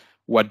Christmas,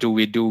 what do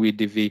we do with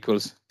the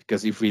vehicles?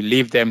 Because if we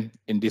leave them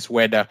in this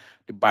weather,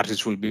 the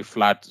batteries will be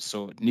flat.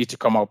 So need to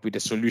come up with a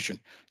solution.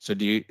 So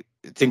the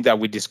thing that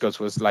we discussed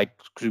was like,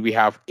 could we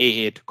have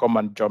AA to come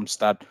and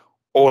jumpstart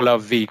all our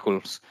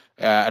vehicles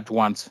at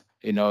once,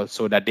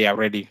 so that they are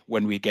ready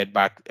when we get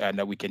back and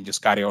that we can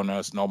just carry on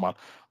as normal.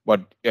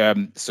 But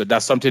so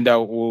that's something that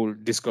we'll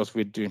discuss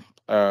with the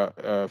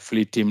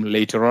fleet team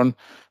later on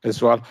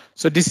as well.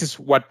 So this is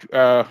what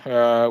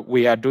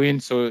we are doing.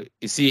 So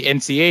you see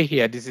NCA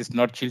here, this is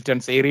North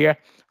Chiltern's area.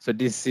 So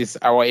this is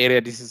our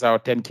area. This is our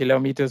 10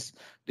 kilometers.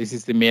 This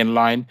is the main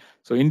line.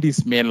 So in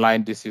this main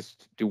line, this is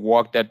the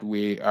work that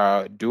we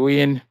are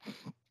doing.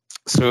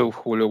 So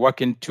we'll work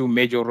in 2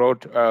 major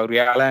road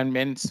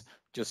realignments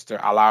just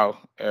to allow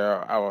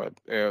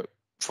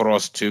for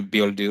us to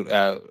build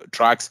the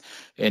tracks,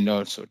 and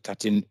also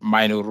 13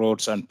 minor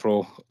roads and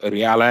pro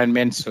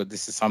realignments. So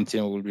this is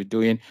something we'll be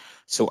doing.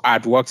 So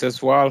earthworks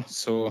as well.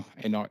 So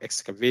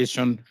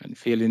excavation and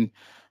filling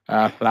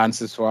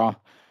lands as well.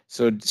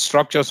 So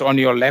structures on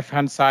your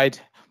left-hand side.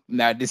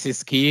 Now this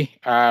is key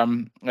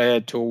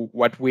to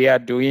what we are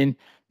doing,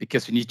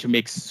 because we need to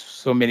make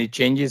so many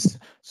changes.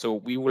 So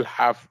we will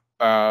have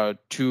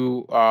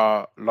 2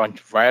 launch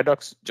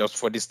viaducts just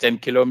for this 10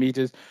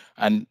 kilometers,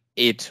 and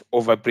 8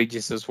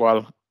 overbridges as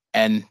well,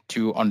 and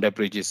 2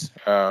 underbridges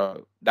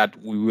that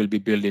we will be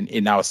building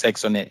in our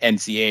section at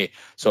NCA.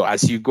 So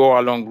as you go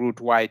along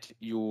Route Wide,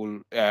 you will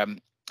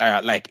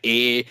like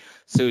AA.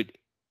 So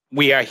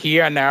we are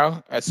here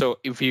now. So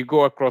if you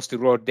go across the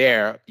road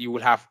there, you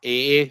will have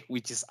AA,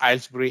 which is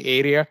Aylesbury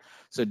area.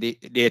 So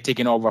they are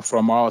taking over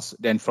from us.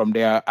 Then from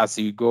there, as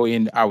you go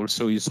in, I will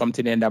show you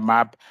something in the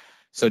map.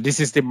 So this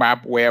is the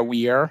map where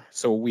we are.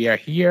 So we are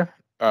here,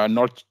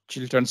 North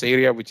Chiltern's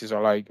area, which is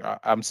like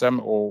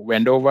Amsam or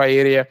Wendover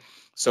area.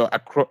 So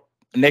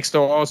next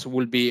to us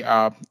will be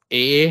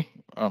AA,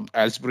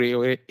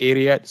 Aylesbury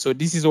area. So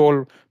this is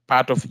all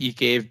part of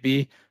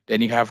EKFB.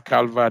 Then you have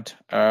Calvert,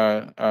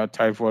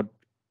 Tyford,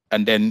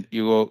 and then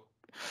you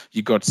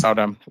got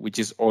Southam, which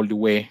is all the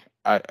way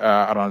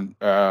around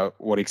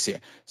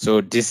Warwickshire.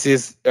 So this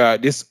is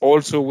this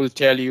also will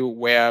tell you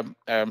where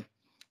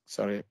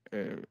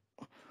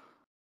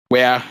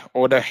where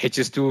other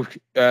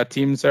HS2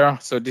 teams are.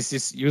 So this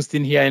is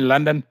Euston here in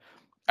London.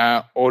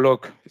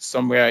 Olok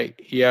somewhere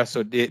here.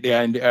 So they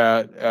are in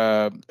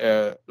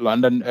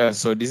London.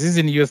 So this is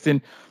in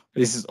Euston.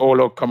 This is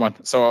Olok. Come on.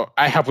 So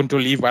I happen to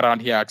live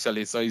around here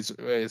actually. So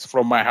it's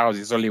from my house.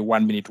 It's only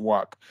 1 minute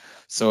walk.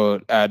 So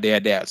they are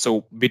there.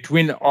 So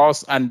between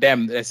us and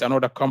them, there's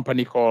another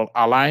company called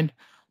Align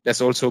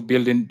that's also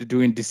doing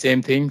the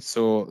same thing.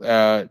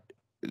 So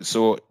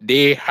so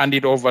they hand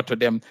it over to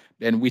them,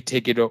 then we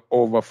take it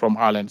over from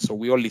Ireland. So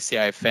we only see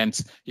a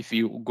fence. If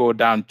you go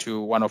down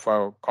to one of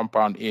our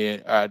compound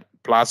at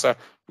Plaza,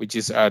 which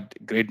is at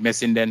Great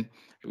Messenden,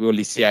 we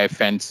only see a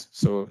fence.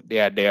 So they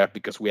are there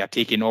because we are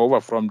taking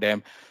over from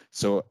them.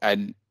 So,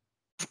 and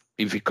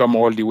if you come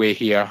all the way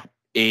here,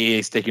 AA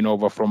is taking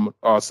over from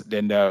us,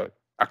 then a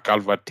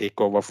Calvert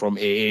take over from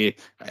AA,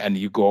 and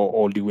you go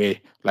all the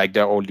way like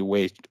that, all the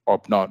way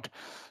up north.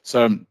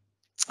 So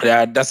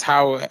that's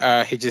how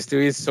HS2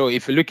 is. So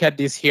if you look at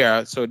this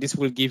here, so this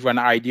will give you an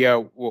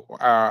idea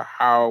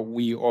how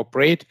we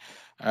operate.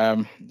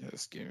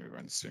 Just give me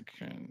 1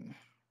 second.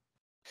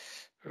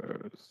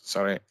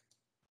 Sorry.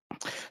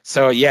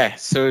 So yeah,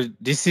 so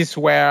this is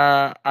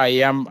where I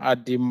am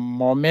at the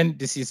moment.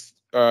 This is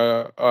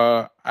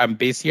I'm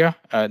based here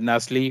at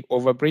Nasley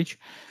Overbridge.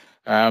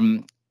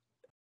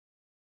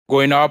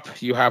 Going up,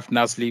 you have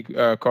Nasley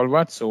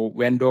Culvert. So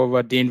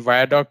Wendover Dean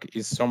Viaduct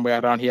is somewhere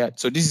around here.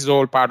 So this is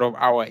all part of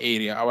our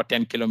area, our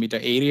 10-kilometer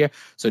area.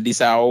 So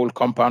these are all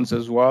compounds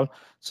as well.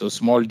 So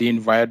Small Dean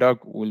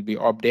Viaduct will be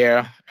up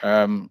there.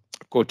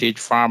 Cottage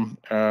Farm,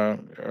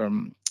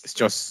 it's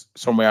just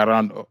somewhere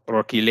around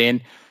Rocky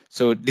Lane.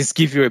 So this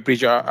gives you a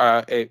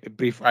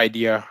brief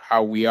idea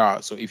how we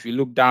are. So if you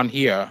look down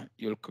here,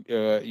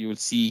 you'll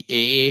see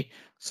AA.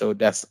 So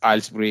that's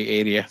Aylesbury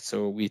area.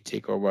 So we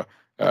take over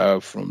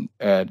from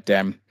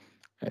them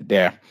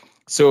there.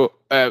 So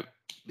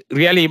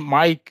really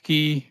my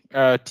key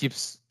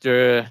tips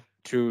to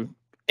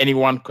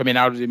anyone coming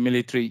out of the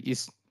military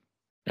is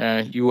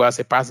you as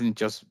a person,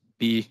 just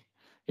be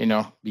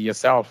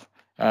yourself.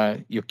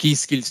 Your key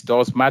skills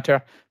does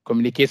matter.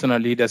 Communication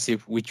and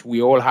leadership, which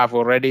we all have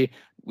already,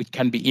 which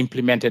can be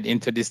implemented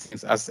into these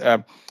things. As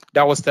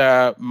that was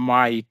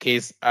my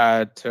case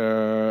at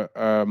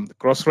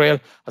Crossrail.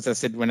 As I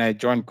said, when I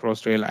joined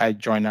Crossrail, I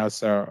joined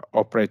as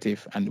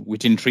operative, and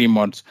within 3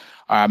 months,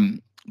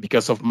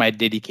 because of my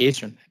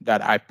dedication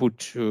that I put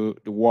to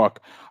the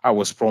work, I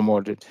was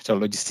promoted to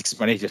logistics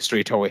manager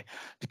straight away,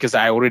 because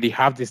I already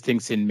have these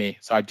things in me.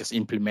 So I just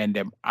implement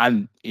them,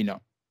 and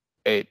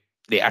they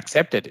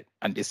accepted it,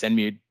 and they sent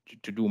me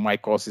to do my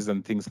courses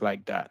and things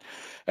like that.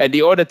 And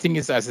the other thing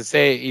is, as I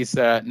say, is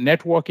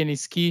networking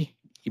is key.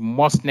 You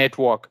must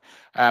network.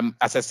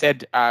 As I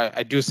said,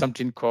 I do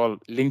something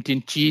called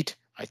LinkedIn cheat.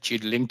 I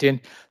cheat LinkedIn.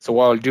 So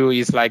what I'll do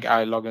is, like,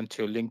 I log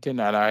into LinkedIn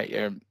and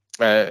I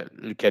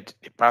look at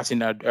the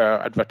person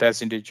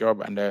advertising the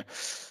job, and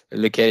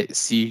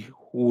see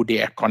who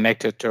they are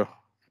connected to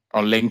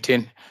on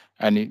LinkedIn.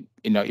 And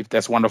if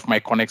there's one of my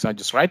connects, I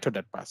just write to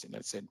that person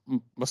and say,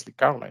 mostly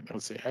Caroline. I'll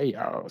say, hey,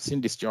 I've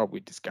seen this job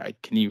with this guy.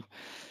 Can you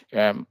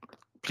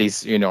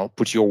please,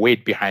 put your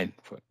weight behind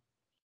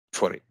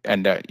for it?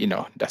 And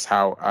that's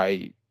how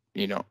I,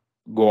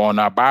 go on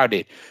about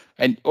it.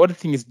 And other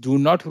thing is, do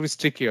not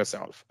restrict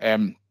yourself.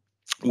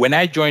 When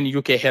I joined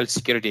UK Health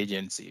Security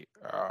Agency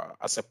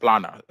as a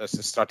planner, as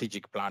a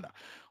strategic planner,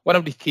 one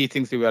of the key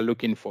things they were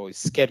looking for is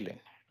scheduling,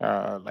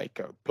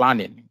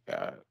 planning.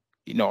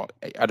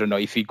 I don't know,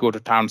 if you go to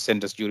town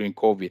centers during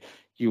COVID,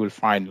 you will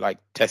find like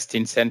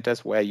testing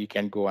centers where you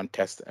can go and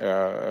test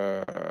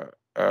for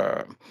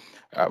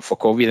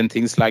COVID and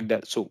things like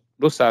that. So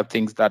those are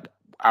things that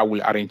I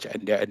will arrange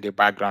in the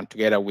background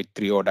together with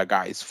 3 other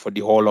guys for the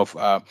whole of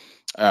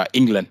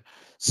England.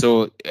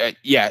 So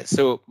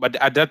but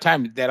at that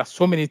time there are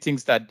so many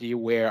things that they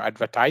were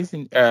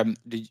advertising.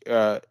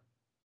 The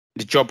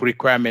job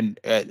requirement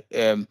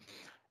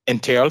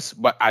entails,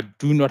 but I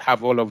do not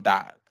have all of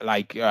that.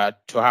 Like to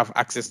have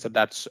access to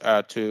that,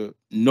 to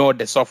know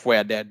the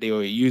software that they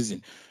were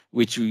using,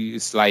 which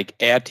is like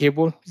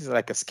Airtable. It's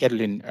like a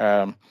scheduling.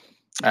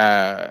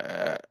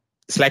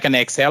 It's like an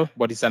Excel,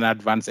 but it's an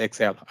advanced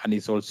Excel, and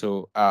it's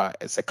also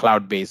it's a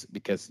cloud-based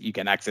because you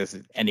can access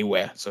it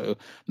anywhere. So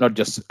not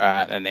just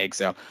an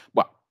Excel.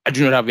 But I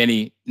do not have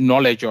any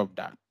knowledge of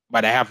that,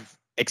 but I have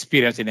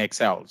experience in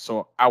Excel,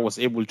 so I was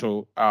able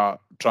to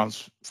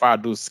transfer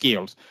those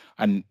skills,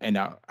 and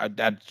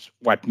that's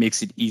what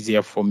makes it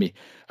easier for me.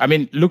 I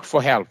mean, look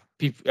for help.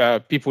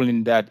 People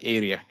in that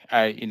area.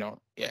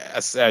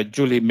 As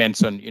Julie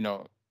mentioned,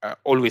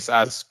 always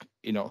ask.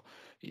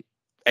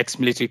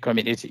 Ex-military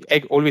community,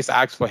 always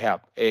ask for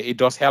help. It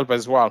does help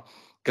as well,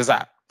 because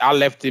I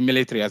left the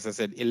military, as I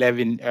said,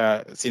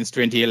 since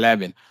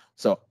 2011.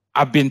 So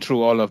I've been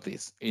through all of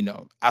this,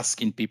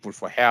 asking people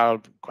for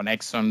help,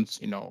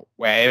 connections,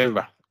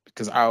 wherever,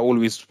 because I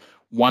always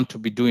want to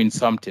be doing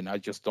something. I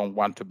just don't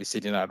want to be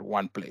sitting at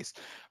one place.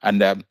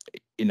 And,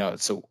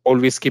 so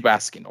always keep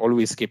asking,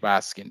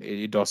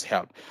 It does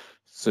help.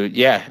 So,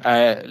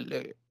 yeah.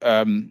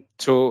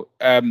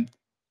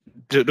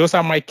 Those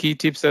are my key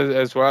tips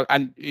as well.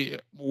 And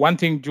one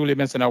thing Julie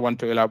mentioned I want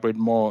to elaborate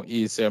more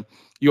is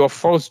your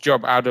first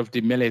job out of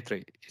the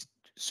military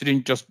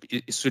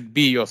it should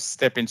be your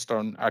stepping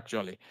stone,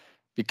 actually,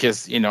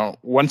 because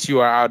once you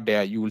are out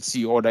there, you will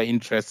see other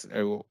interests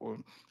or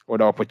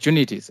other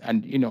opportunities,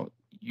 and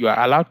you are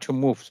allowed to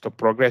move, to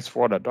progress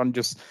further. Don't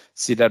just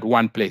sit at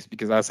one place,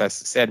 because as I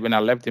said, when I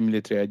left the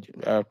military,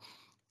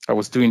 I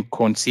was doing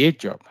concierge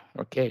job,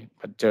 okay,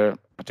 but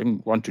I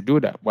didn't want to do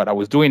that. But I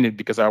was doing it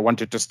because I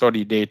wanted to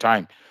study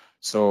daytime.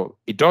 So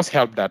it does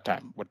help that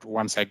time. But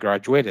once I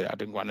graduated, I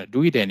didn't want to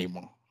do it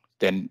anymore.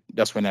 Then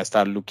that's when I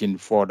started looking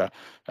further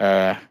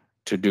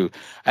to do.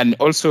 And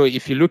also,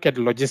 if you look at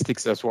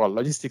logistics as well,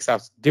 logistics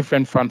has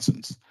different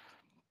functions.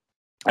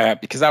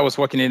 Because I was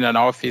working in an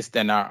office,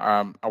 then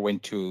I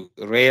went to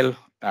rail,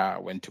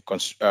 went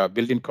to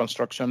building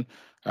construction.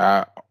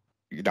 So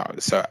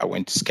I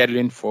went to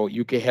scheduling for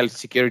UK Health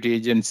Security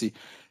Agency.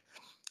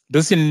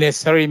 Doesn't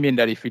necessarily mean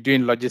that if you're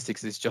doing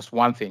logistics, it's just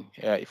one thing.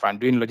 If I'm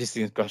doing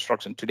logistics and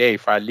construction today,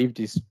 if I leave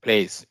this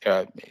place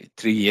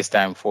 3 years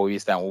time, 4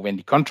 years time, or when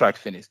the contract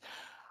finishes,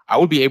 I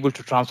will be able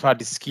to transfer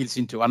the skills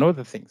into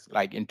another things,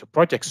 like into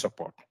project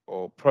support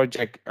or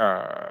project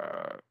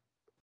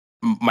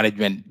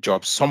management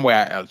jobs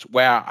somewhere else,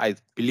 where I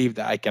believe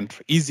that I can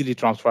easily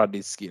transfer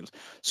these skills.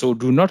 So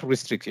do not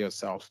restrict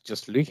yourself.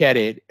 Just look at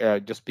it.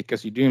 Just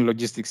because you're doing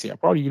logistics here,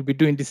 probably you'll be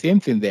doing the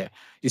same thing there.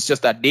 It's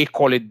just that they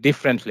call it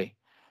differently.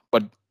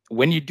 But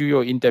when you do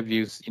your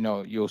interviews,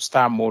 your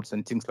star modes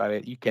and things like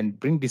that, you can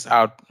bring this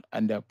out,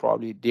 and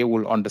probably they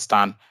will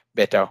understand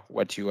better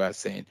what you are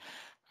saying.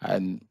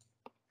 And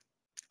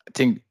I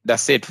think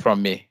that's it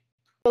from me.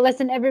 Well,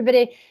 listen,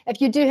 everybody,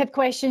 if you do have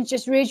questions,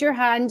 just raise your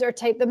hand or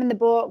type them in the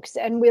box,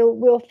 and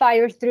we'll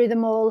fire through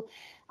them all.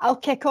 I'll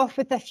kick off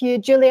with a few.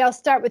 Julie, I'll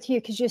start with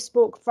you because you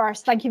spoke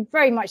first. Thank you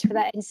very much for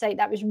that insight.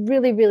 That was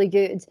really, really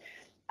good.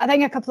 I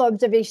think a couple of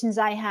observations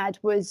I had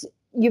was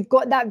you've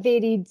got that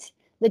varied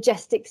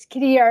logistics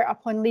career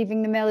upon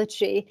leaving the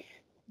military.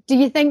 Do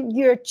you think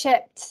you're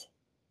chipped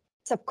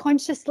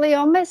subconsciously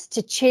almost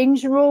to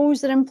change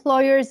roles and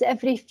employers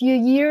every few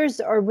years,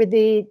 or were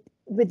they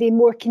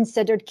more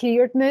considered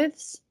career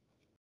moves?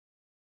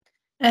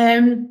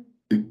 No,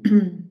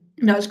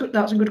 that's good.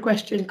 That's a good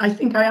question. I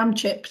think I am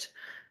chipped.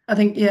 I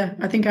think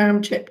I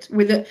am chipped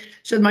with it.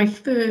 So my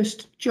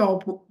first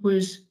job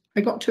was,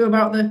 I got to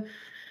about the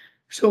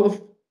sort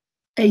of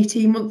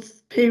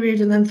 18-month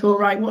period, and then thought,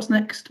 right, what's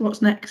next?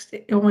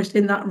 Almost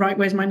in that, right,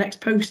 where's my next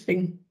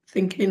posting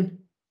thinking,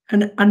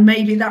 and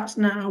maybe that's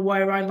now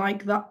where I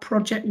like that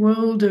project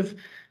world of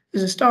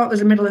there's a start,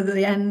 there's a middle, and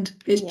the end.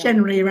 It's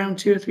generally around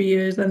 2 or 3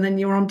 years, and then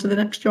you're on to the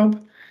next job.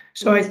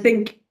 So I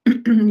think,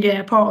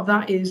 part of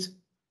that is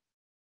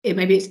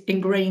maybe it's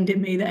ingrained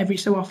in me that every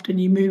so often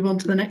you move on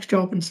to the next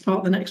job and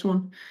start the next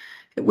one.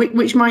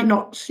 which might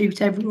not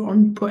suit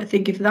everyone, but I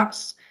think if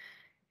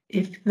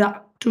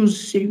that does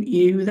suit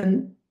you,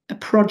 then a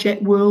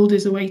project world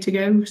is the way to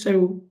go.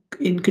 So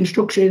in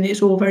construction,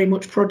 it's all very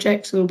much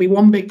projects. So there'll be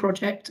one big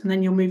project and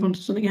then you'll move on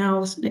to something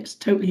else and it's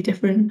totally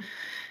different.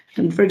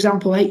 And for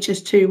example,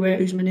 HS2,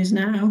 where Usman is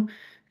now,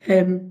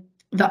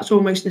 that's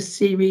almost a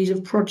series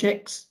of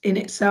projects in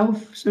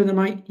itself. So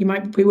you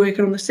might be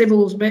working on the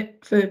civils bit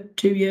for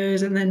 2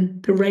 years and then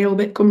the rail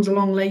bit comes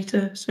along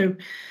later. So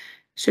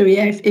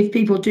yeah, if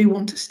people do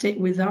want to stick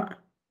with that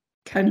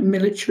kind of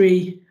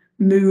military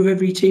move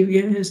every 2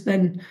 years,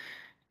 then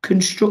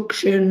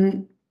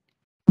construction,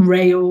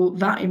 rail,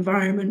 that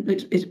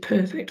environment is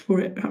perfect for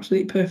it.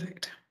 Absolutely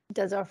perfect. It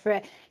does offer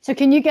it. So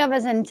can you give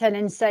us an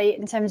insight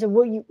in terms of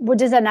what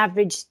does an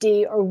average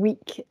day or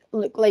week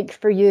look like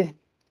for you?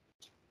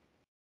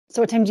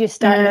 So what time do you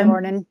start in the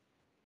morning?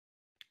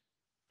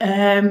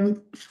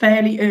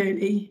 Fairly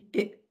early.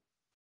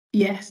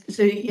 Yes.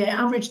 So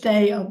yeah, average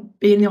day I'll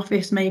be in the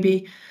office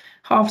maybe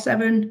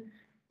 7:30.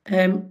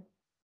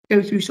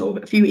 Go through sort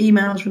of a few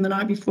emails from the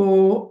night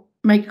before,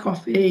 make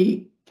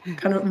coffee,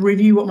 kind of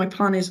review what my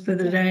plan is for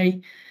the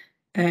day.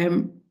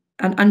 And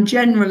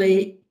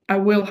generally I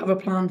will have a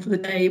plan for the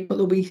day, but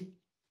there'll be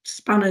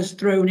spanners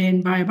thrown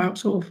in by about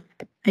sort of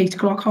 8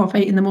 o'clock,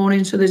 8:30 in the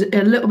morning. So there's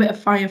a little bit of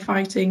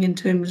firefighting in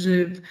terms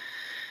of,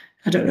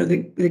 I don't know,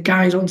 the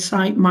guys on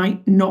site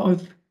might not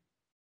have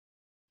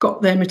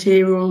got their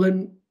material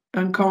and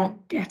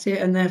can't get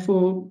it, and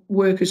therefore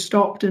work has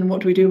stopped, and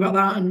what do we do about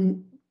that?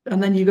 And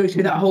then you go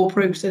through that whole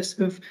process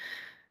of,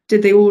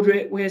 did they order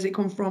it? Where's it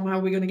come from? How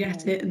are we going to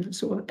get it? And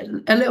sort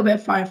of a little bit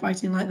of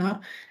firefighting like that.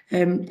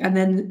 And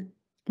then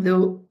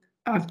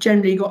I've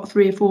generally got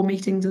 3 or 4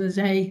 meetings in a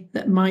day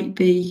that might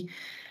be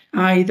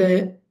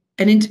either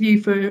an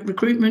interview for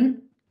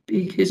recruitment,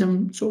 because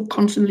I'm sort of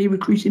constantly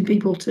recruiting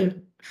people to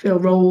fill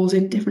roles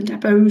in different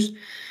depots,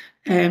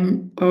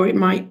 or it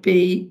might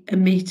be a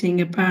meeting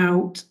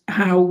about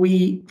how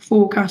we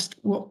forecast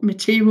what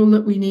material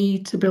that we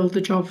need to build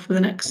the job for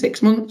the next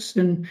 6 months,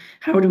 and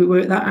how do we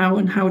work that out,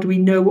 and how do we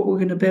know what we're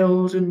going to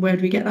build, and where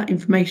do we get that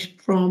information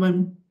from,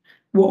 and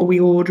what are we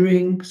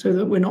ordering so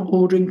that we're not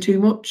ordering too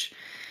much.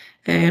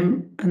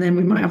 And then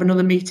we might have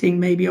another meeting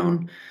maybe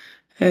on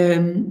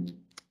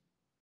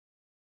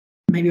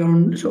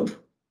sort of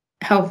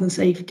health and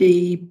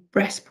safety,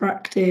 best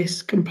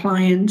practice,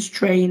 compliance,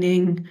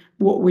 training,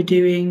 what we're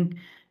doing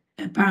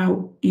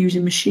about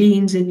using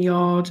machines in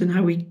yards and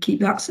how we keep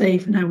that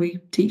safe and how we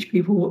teach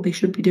people what they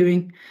should be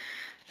doing.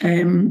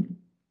 And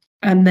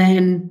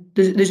then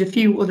there's a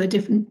few other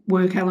different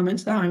work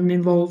elements that I'm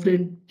involved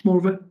in, more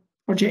of a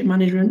project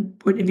management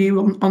point of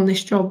view on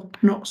this job,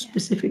 not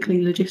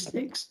specifically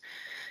logistics.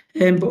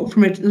 But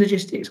from a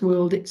logistics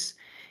world, it's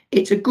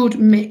a good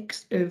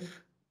mix of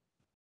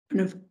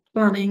kind of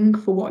planning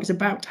for what is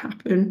about to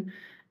happen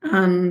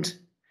and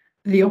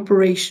the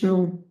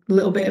operational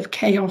little bit of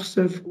chaos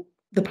of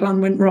the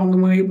plan went wrong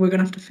and we're going to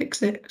have to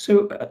fix it.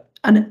 So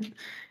and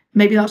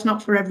maybe that's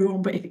not for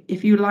everyone, but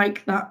if you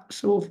like that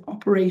sort of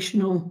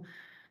operational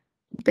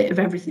bit of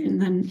everything,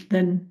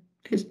 then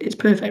it's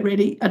perfect,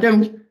 really. I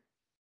don't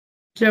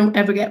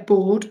ever get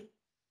bored,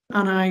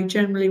 and I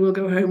generally will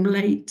go home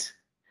late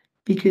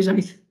because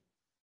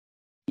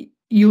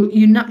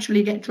you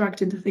naturally get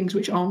dragged into things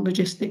which aren't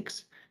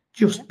logistics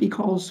just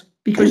because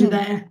you're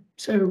there.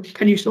 So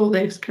can you sort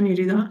this? Can you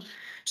do that?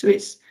 So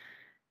it's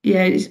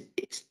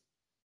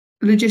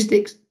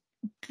logistics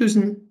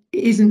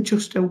isn't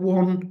just a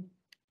one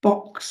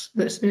box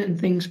that certain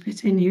things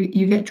fit in.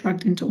 You get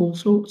dragged into all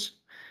sorts,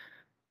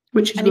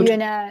 which is good.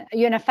 Are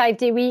you in a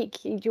 5-day week?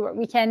 Do you work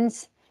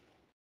weekends?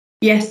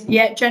 Yes,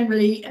 yeah,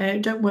 generally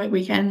don't work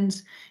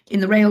weekends. In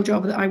the rail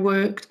job that I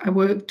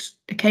worked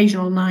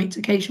occasional nights,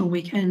 occasional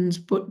weekends,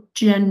 but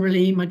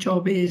generally my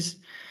job is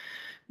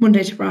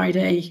Monday to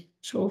Friday,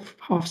 sort of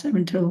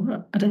 7:30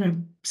 till, I don't know,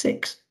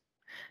 6.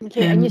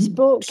 Okay, and you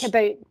spoke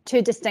about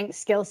 2 distinct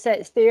skill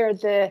sets there,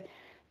 the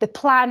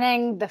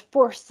planning, the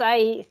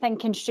foresight,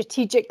 thinking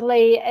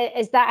strategically.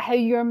 Is that how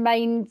your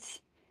mind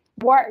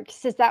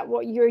works? Is that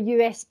what your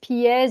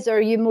USP is, or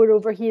are you more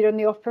over here on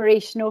the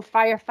operational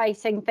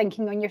firefighting,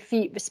 thinking on your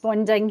feet,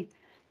 responding?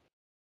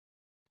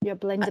 You're a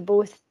blend of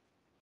both.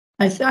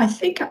 I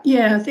think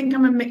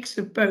I'm a mix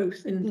of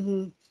both,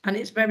 and and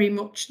it's very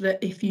much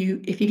that if you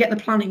get the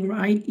planning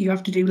right, you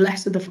have to do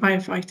less of the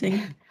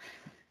firefighting.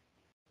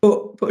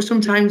 But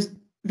sometimes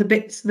the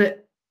bits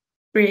that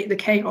create the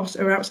chaos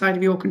are outside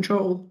of your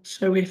control.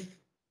 So if,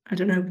 I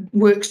don't know,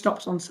 work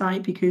stops on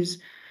site because,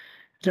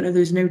 I don't know,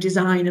 there's no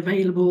design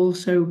available,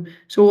 so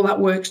all that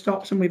work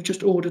stops, and we've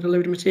just ordered a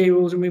load of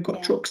materials and we've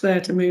got trucks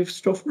there to move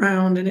stuff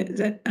around, and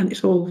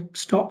it's all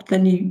stopped,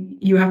 then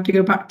you have to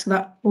go back to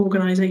that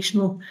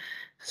organisational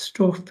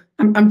stuff.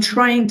 I'm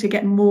trying to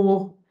get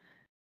more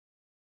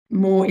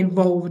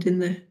involved in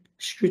the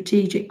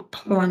strategic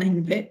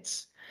planning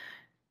bits,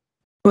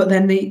 but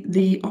then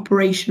the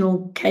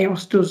operational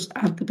chaos does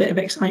add a bit of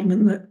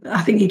excitement that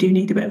I think you do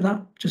need a bit of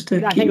that just to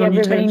keep you on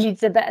your toes. Everybody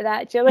needs a bit of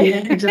that, Julie.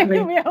 Yeah,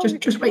 exactly.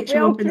 just wake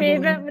you up in the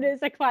morning. But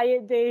it's a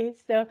quiet day.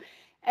 So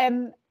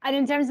And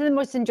in terms of the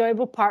most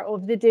enjoyable part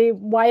of the day,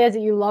 why is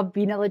it you love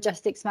being a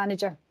logistics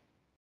manager?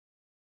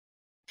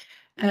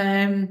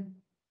 I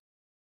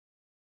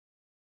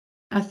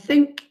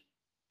think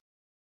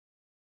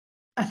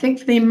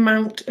for the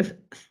amount of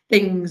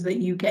things that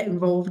you get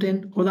involved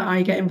in, or that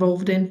I get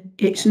involved in,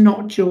 it's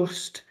not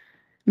just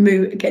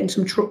getting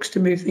some trucks to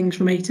move things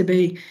from A to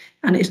B,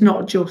 and it's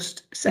not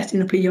just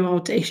setting up a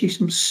yard to issue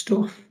some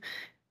stuff,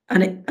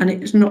 and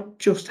it's not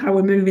just how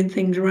we're moving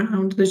things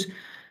around. There's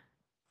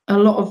a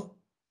lot of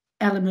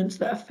elements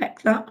that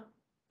affect that.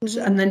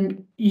 So, and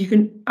then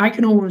I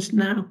can almost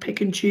now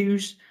pick and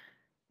choose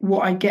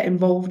what I get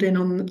involved in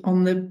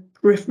on the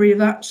periphery of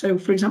that. So,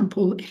 for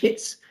example,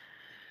 if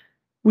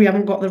we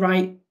haven't got the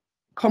right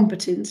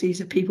competencies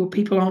of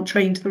people aren't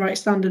trained to the right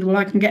standard, well,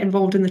 I can get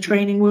involved in the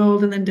training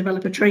world and then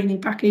develop a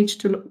training package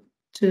to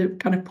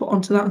kind of put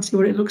onto that and see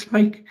what it looks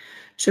like.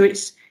 So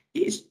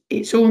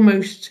it's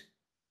almost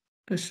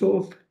a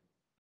sort of,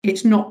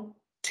 it's not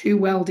too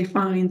well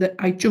defined that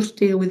I just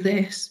deal with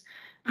this.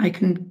 I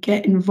can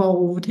get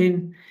involved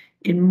in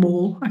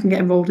more. I can get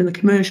involved in the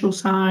commercial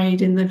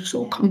side, in the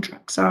sort of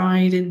contract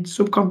side, in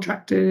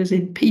subcontractors,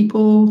 in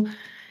people.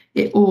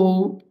 It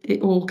all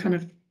kind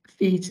of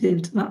feeds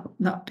into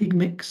that big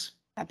mix.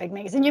 That big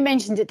mix. And you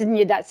mentioned it, didn't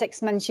you, that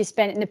 6 months you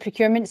spent in the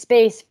procurement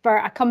space. For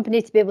a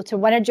company to be able to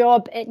win a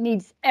job, it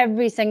needs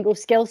every single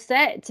skill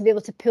set to be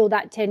able to pull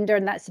that tender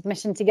and that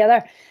submission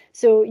together.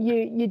 So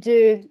you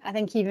do, I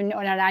think, even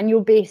on an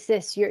annual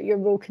basis, your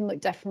role can look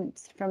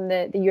different from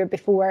the year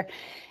before.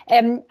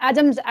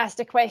 Adam's asked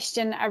a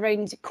question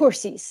around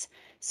courses.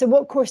 So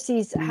what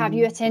courses have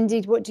you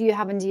attended? What do you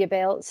have under your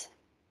belt?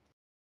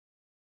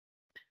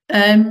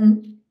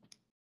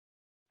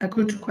 A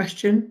good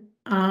question.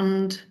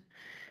 And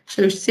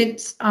so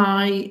since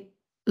I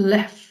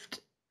left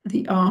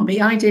the army,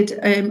 I did,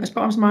 as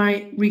part of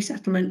my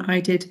resettlement,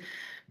 I did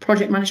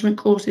project management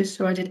courses.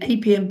 So I did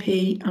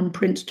APMP and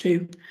Prince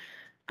 2.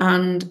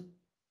 And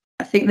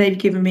I think they've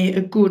given me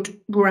a good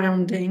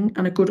grounding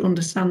and a good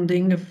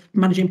understanding of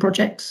managing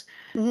projects.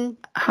 Could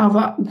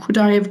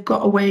I have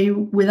got away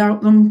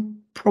without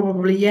them?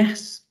 Probably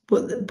yes.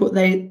 But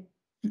I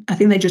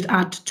think they just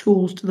add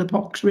tools to the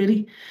box,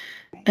 really.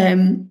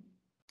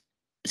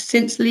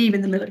 Since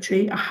leaving the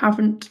military, I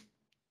haven't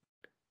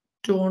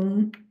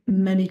done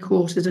many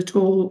courses at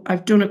all.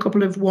 I've done a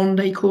couple of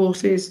one-day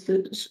courses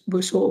that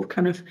were sort of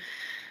kind of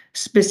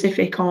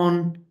specific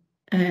on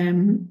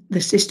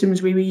the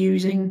systems we were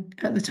using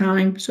at the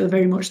time. So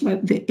very much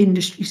like the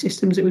industry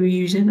systems that we were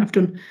using. I've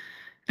done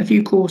a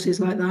few courses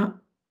like that.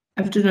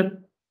 I've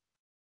done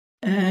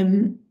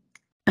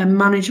a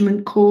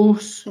management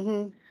course,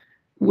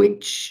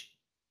 which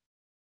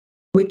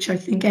I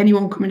think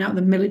anyone coming out of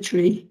the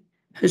military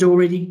has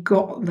already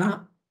got that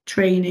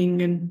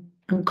training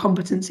and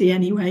competency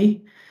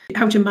anyway.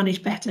 How to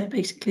manage better,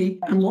 basically,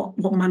 and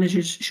what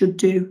managers should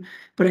do.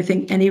 But I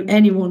think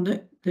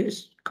anyone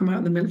that's come out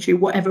of the military,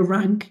 whatever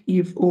rank,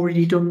 you've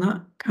already done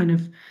that kind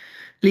of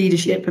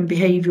leadership and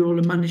behavioural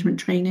and management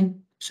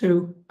training.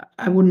 So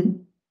I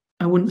wouldn't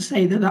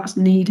say that that's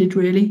needed,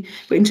 really.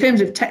 But in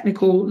terms of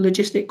technical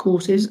logistic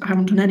courses, I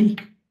haven't done any.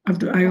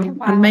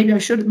 And maybe I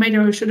should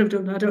have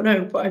done. I don't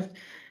know, but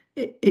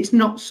it's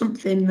not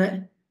something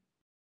that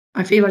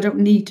I feel I don't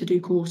need to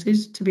do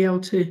courses to be able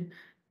to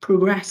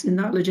progress in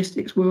that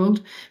logistics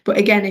world. But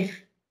again,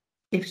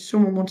 if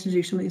someone wanted to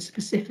do something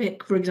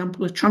specific, for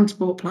example, a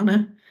transport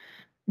planner,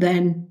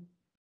 then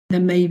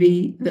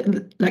maybe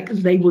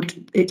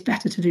it's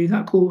better to do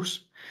that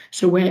course.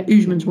 So where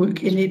Usman's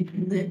working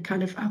in the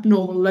kind of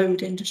abnormal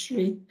load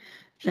industry,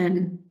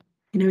 then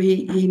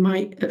he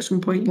might at some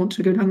point want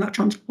to go down that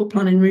transport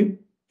planning route,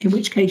 in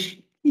which case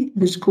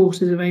there's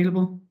courses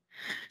available.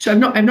 So I've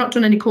not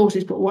done any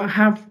courses, but what I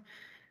have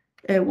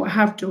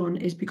done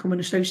is become an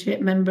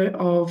associate member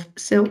of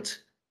SILT,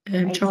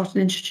 Chartered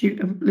Institute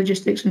of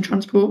Logistics and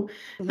Transport,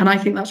 and I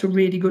think that's a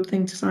really good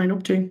thing to sign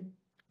up to.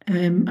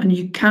 And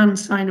you can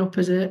sign up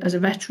as a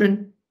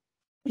veteran.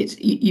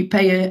 You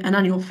pay an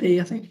annual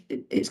fee. I think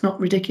it's not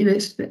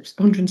ridiculous. It's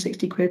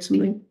 160 quid,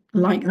 something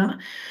like that.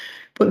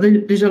 But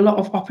there's a lot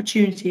of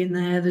opportunity in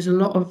there. There's a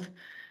lot of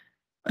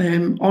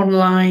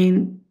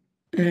online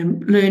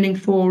learning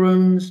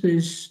forums.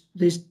 There's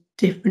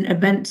different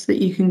events that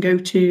you can go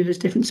to. There's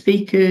different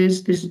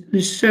speakers.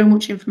 There's so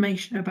much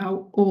information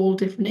about all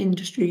different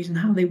industries and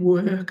how they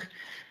work.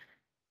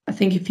 I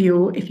think if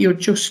you're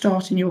just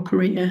starting your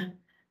career,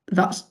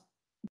 that's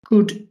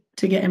good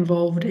to get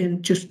involved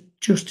in, just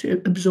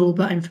to absorb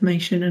that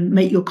information and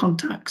make your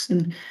contacts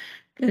and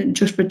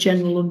just for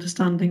general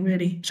understanding,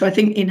 really. So I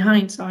think in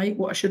hindsight,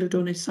 what I should have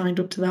done is signed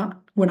up to that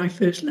when I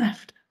first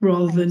left,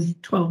 rather than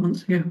 12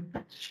 months ago.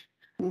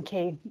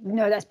 Okay,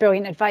 no, that's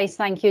brilliant advice.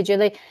 Thank you,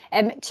 Julie.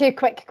 2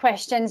 quick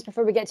questions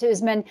before we get to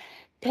Usman.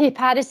 Pay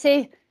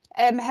parity,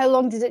 how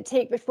long did it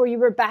take before you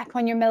were back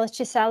on your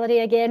military salary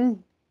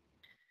again?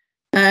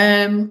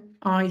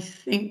 I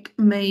think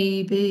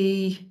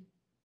maybe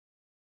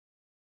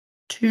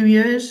 2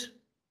 years,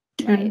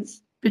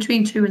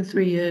 between 2 and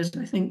 3 years,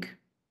 I think.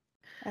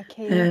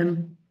 Okay.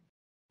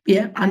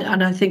 Yeah,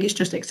 and I think it's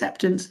just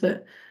acceptance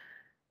that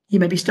you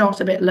maybe start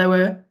a bit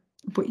lower,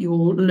 but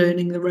you're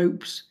learning the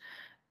ropes,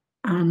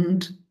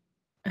 and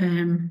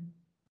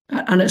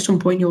at some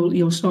point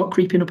you'll start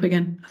creeping up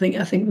again.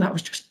 I think that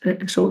was just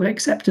a sort of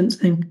acceptance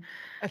thing.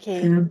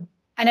 Okay.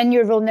 And in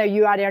your role now,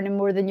 you are earning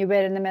more than you were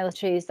in the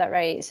military, is that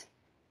right?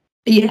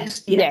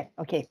 Yes. Yeah.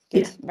 Okay.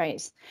 Good. Yeah.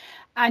 Right.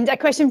 And a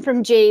question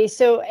from Jay.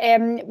 So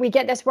we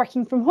get this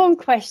working from home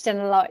question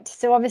a lot.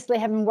 So obviously,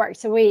 having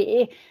worked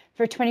away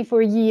for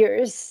 24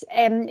 years,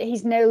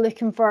 he's now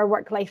looking for a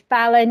work-life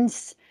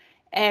balance.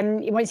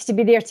 He wants to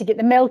be there to get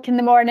the milk in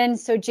the morning.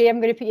 So Jay,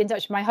 I'm going to put you in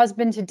touch with my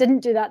husband, who didn't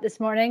do that this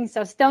morning.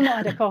 So I've still not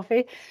had a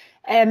coffee.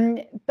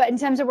 But in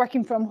terms of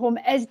working from home,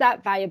 is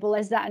that viable?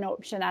 Is that an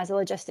option as a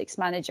logistics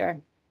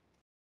manager?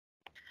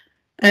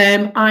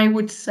 I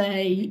would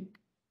say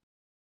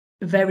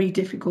very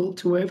difficult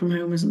to work from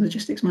home as a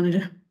logistics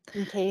manager.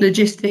 Okay.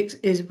 Logistics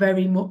is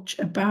very much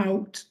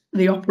about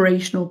the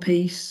operational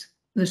piece,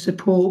 the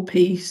support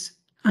piece,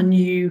 and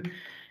you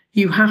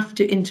have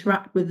to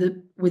interact with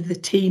the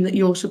team that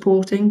you're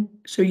supporting.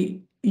 So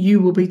you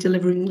will be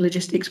delivering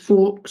logistics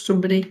for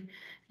somebody.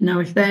 Now,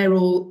 if they're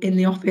all in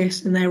the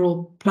office and they're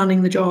all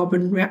planning the job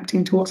and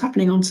reacting to what's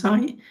happening on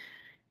site,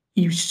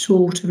 you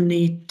sort of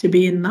need to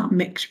be in that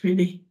mix,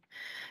 really.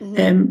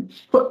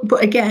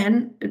 But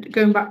again,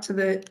 going back to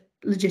the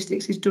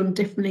logistics is done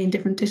differently in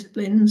different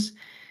disciplines.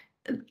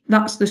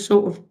 That's the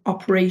sort of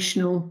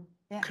operational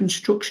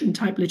construction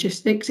type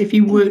logistics. If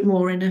you work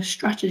more in a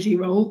strategy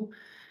role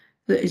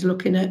that is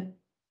looking at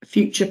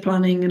future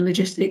planning and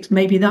logistics,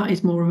 maybe that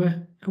is more of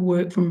a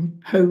work from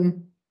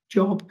home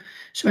job.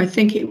 So I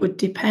think it would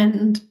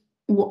depend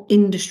what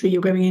industry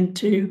you're going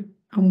into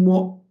and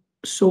what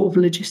sort of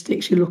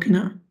logistics you're looking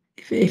at.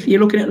 If you're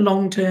looking at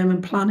long term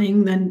and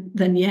planning,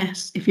 then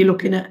yes. If you're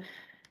looking at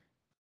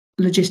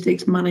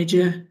logistics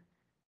manager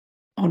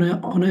on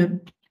a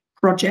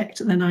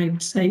project, then I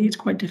would say it's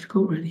quite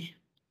difficult, really.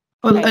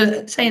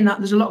 Well, saying that,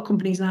 there's a lot of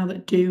companies now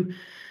that do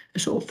a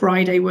sort of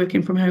Friday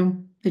working from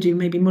home. They do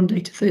maybe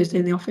Monday to Thursday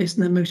in the office,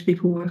 and then most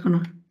people work on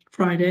a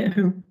Friday at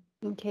home.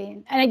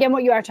 Okay. And again,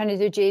 what you are trying to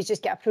do, Jay, is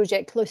just get a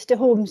project close to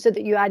home so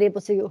that you are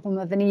able to go home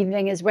of an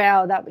evening as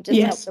well. That would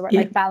just help the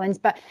work-life balance,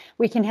 but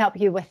we can help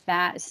you with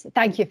that.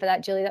 Thank you for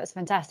that, Julie. That was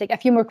fantastic. A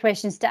few more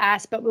questions to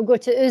ask, but we'll go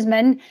to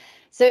Usman.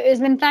 So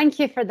Usman, thank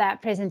you for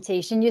that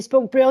presentation. You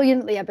spoke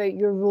brilliantly about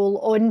your role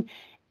on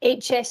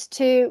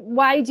HS2.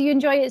 Why do you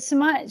enjoy it so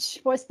much?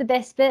 What's the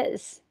best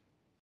bits?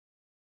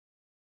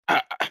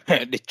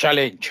 The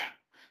challenge.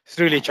 It's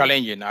really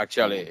challenging,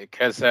 actually,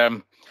 because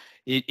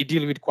you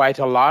deal with quite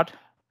a lot.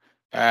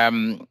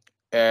 Because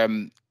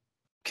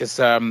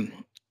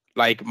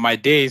like my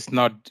day is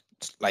not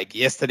like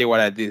yesterday.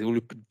 What I did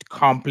will be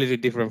completely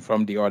different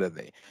from the other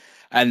day,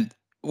 and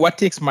what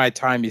takes my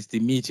time is the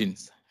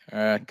meetings,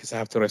 because I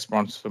have to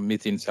respond to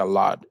meetings a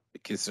lot,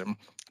 because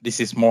this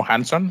is more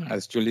hands-on,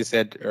 as Julie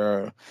said.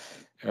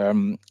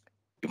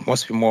 It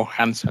must be more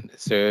hands-on.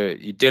 So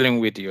you're dealing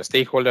with your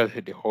stakeholders,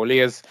 the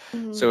hauliers.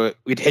 So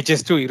with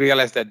HS2, you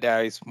realize that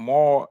there is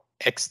more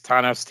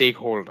external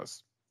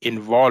stakeholders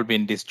involved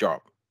in this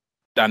job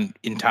than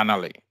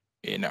internally,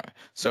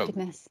 So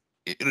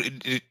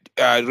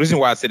reason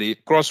why I said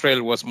it,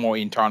 Crossrail was more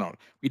internal.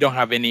 We don't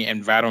have any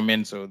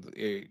environment, so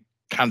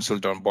council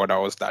don't bother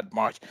us that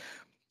much.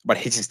 But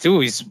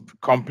HS2 is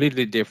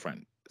completely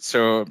different.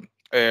 So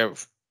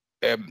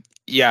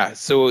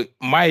so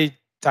my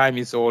time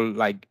is all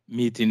like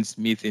meetings.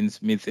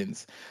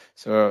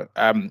 So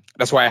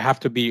that's why I have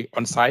to be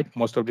on site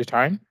most of the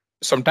time.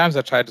 Sometimes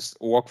I try to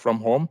work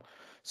from home.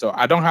 So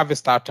I don't have a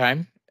start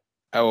time.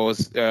 I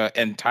was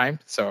end time,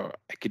 so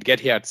I could get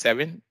here at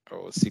 7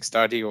 or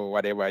 6:30 or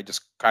whatever. I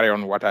just carry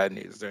on what I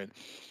need to do.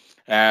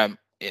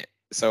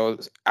 So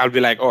I'll be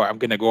like, oh, I'm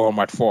gonna go home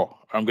at 4.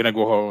 I'm gonna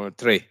go home at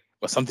 3.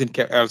 But something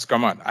else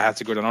come on. I have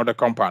to go to another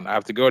compound. I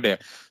have to go there.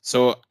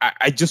 So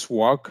I just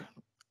work,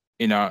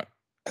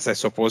 as I'm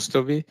supposed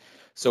to be.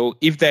 So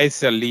if there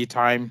is a lead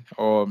time,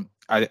 or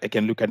I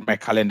can look at my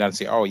calendar and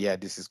say, oh yeah,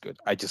 this is good.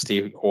 I just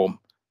stay home.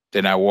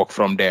 Then I work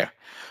from there.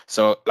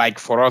 So like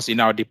for us in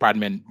our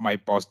department, my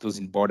boss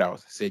doesn't bother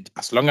us. He said,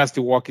 as long as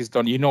the work is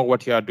done, you know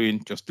what you are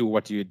doing, just do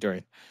what you're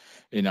doing,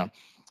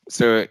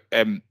 So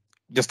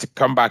just to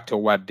come back to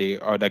what the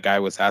other guy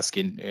was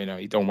asking,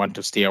 you don't want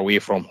to stay away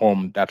from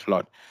home that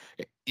lot.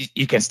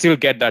 You can still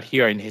get that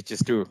here in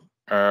HS2,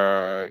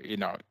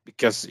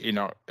 because,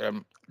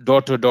 door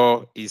to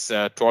door is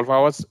 12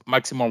 hours,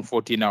 maximum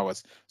 14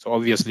 hours. So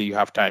obviously you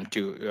have time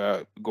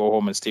to go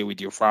home and stay with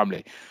your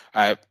family.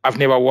 I've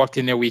never worked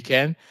in a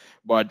weekend,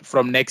 but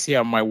from next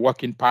year, my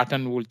working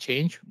pattern will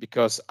change,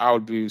 because I'll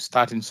be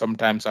starting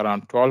sometimes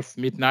around 12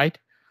 midnight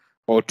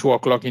or 2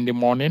 o'clock in the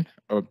morning,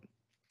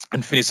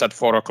 and finish at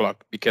 4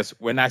 o'clock. Because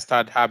when I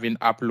start having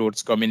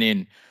uploads coming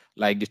in,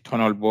 like the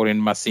tunnel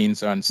boring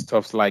machines and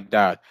stuff like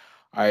that,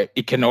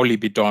 it can only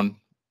be done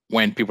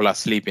when people are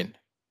sleeping.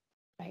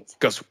 Right.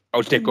 Because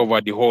I'll take over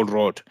the whole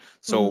road.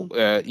 So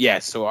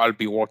so I'll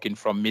be working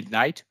from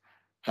midnight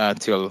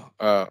till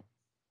 4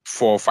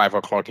 or 5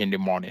 o'clock in the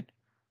morning.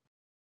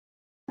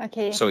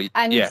 Okay. So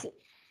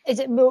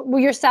Will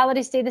your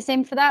salary stay the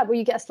same for that? Will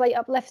you get a slight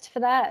uplift for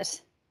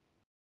that?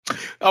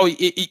 Oh,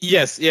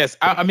 yes.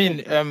 I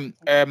mean,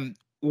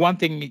 one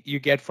thing you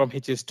get from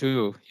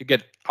HS2, you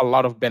get a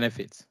lot of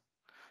benefits.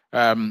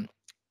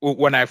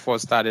 When I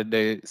first started,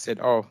 they said,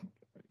 "Oh,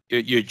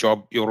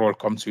 your role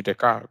comes with a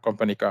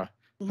company car."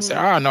 I said,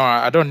 "Oh no,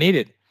 I don't need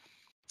it."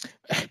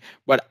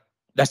 But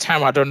that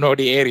time I don't know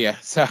the area,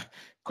 so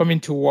coming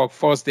to work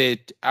first day,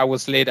 I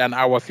was late an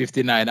hour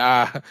 59.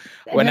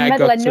 When in the I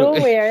middle got of to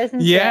nowhere,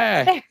 isn't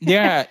it?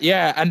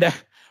 yeah, and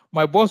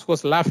my boss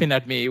was laughing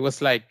at me. It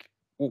was like,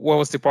 "What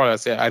was the problem?" I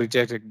said, "I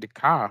rejected the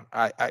car."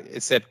 I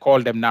said,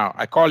 "Call them now."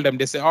 I called them.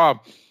 They said, "Oh,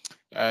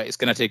 it's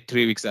gonna take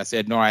 3 weeks." I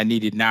said, "No, I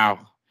need it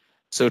now."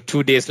 So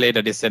 2 days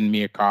later, they sent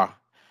me a car.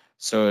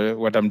 So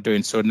what I'm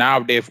doing, so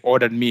now they've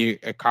ordered me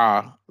a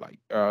car, like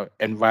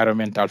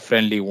environmental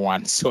friendly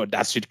one. So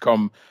that should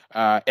come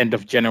end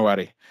of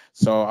January.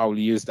 So I will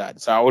use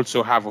that. So I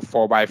also have a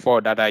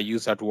 4x4 that I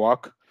use at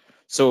work.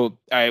 So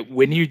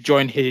when you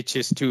join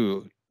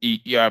HS2,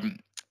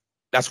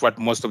 that's what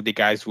most of the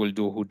guys will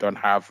do who don't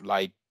have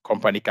like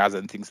company cars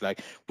and things like.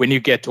 When you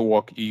get to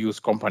work, you use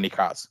company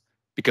cars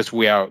because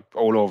we are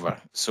all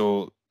over.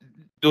 So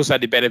those are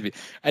the benefits.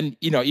 And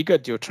you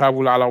got your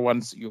travel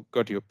allowance, you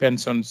got your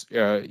pensions,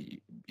 your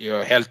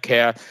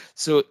healthcare.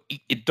 So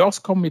it does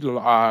come with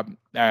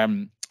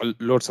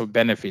lots of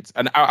benefits.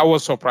 And I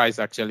was surprised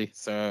actually.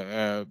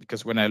 So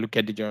because when I look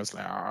at it, I was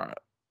like,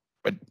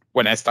 but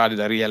when I started,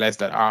 I realized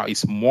that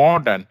it's more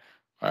than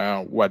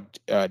what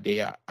they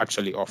are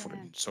actually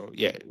offering. Yeah. So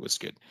yeah, it was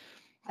good.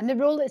 And the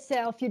role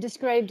itself, you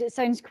described, it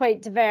sounds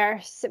quite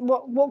diverse.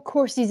 What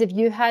courses have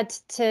you had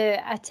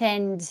to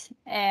attend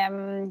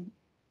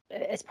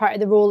as part of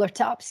the role, or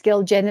to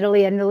upskill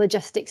generally in the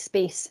logistics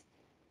space?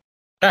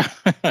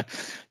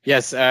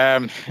 Yes,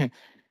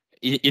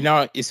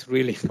 it's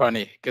really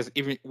funny because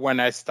even when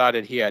I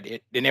started here,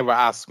 they never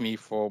asked me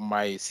for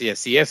my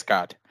CSCS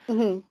card.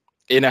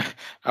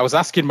 I was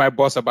asking my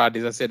boss about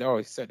this. I said, "Oh,"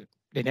 he said,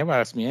 "they never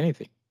asked me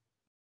anything.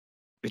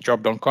 The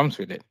job don't comes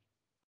with it."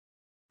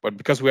 But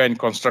because we're in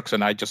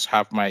construction, I just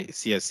have my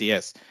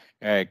CSCS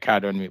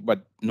card on me.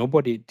 But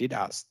nobody did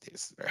ask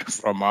this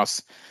from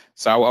us.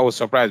 So I was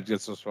surprised.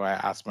 This was why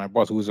I asked my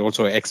boss, who's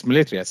also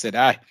ex-military. I said,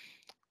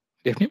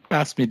 they've never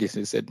asked me this.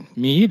 He said,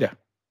 "Me either."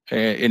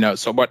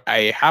 So but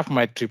I have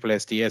my triple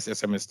STS,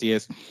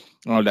 SMSTS,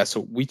 and all that,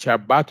 so which are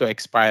about to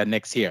expire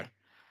next year.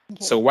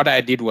 Okay. So what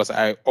I did was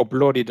I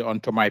uploaded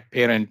onto my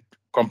parent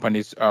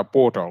company's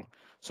portal.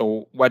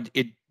 So what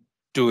it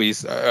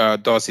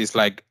does is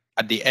like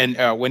at the end,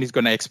 when it's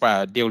going to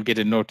expire, they will get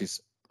a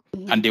notice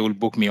and they will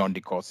book me on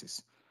the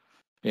courses.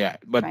 Yeah,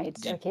 but right,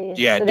 okay.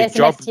 Yeah, so there's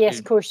an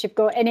STS course you've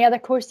got. Any other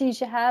courses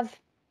you have?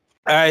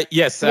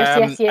 Yes. Your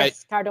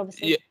CSCS card,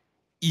 obviously.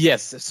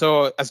 Yes.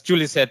 So as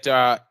Julie said,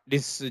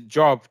 this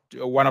job,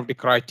 one of the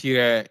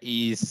criteria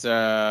is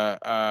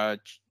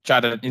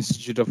Chartered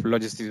Institute of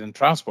Logistics and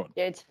Transport.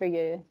 Good for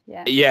you.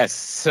 Yeah. Yes.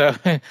 So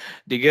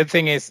the good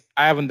thing is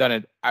I haven't done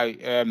it.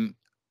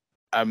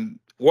 I'm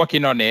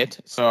working on it.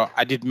 So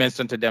I did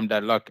mention to them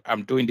that, look,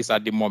 I'm doing this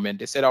at the moment.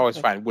 They said, "Oh, it's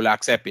fine. We'll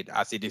accept it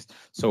as it is."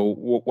 So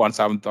once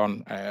I'm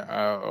done,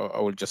 I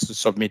will just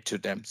submit to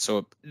them.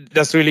 So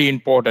that's really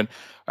important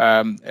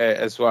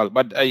as well.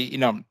 But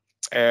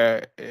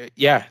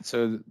yeah.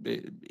 So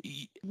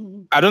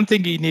I don't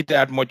think you need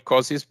that much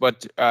courses,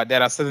 but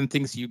there are certain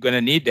things you're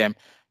gonna need them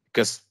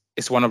because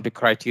it's one of the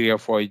criteria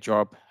for a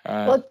job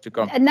to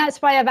come. And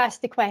that's why I've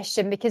asked the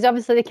question, because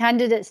obviously the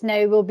candidates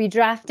now will be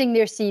drafting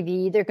their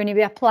CV. They're going to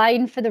be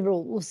applying for the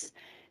roles.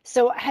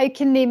 So how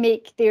can they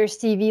make their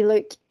CV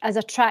look as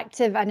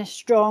attractive and as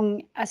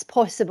strong as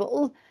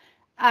possible?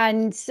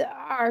 And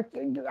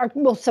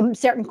some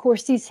certain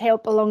courses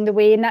help along the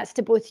way, and that's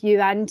to both you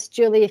and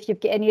Julie, if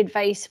you've got any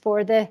advice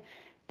for the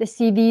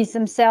CVs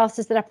themselves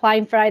as they're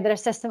applying for either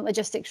assistant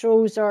logistics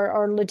roles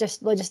or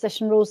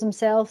logistician roles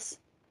themselves.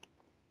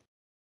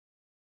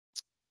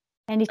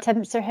 Any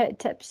tips or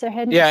hints?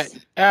 Yeah,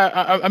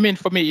 I mean,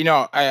 for me,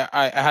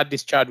 I had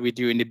this chat with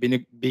you in the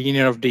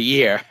beginning of the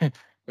year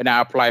when I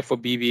applied for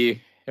BBV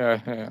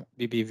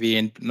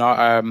and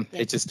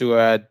HS2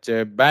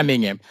 at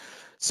Birmingham.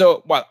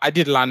 So, well, I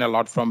did learn a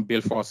lot from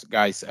Billforce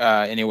guys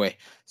anyway.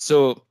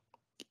 So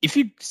if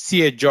you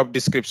see a job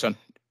description,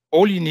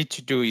 all you need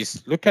to do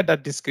is look at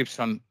that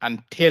description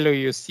and tailor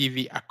your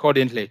CV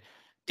accordingly.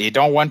 They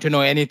don't want to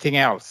know anything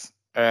else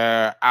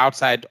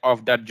outside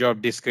of that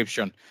job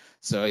description.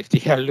 So if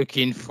they are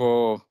looking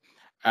for,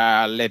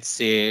 let's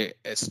say,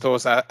 a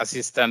stores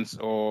assistant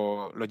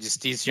or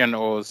logistician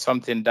or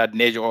something that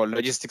nature, or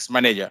logistics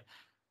manager,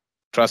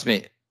 trust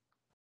me,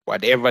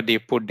 whatever they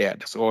put there,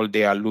 that's all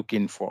they are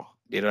looking for.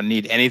 They don't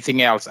need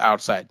anything else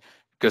outside,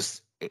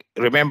 because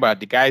remember,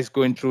 the guys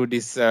going through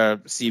these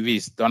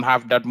CVs don't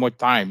have that much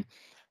time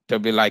to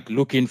be like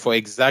looking for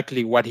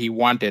exactly what he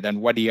wanted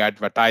and what he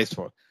advertised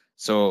for.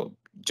 So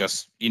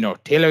just,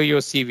 tailor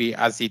your CV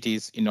as it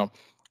is,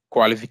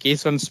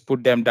 qualifications,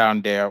 put them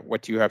down there,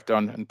 what you have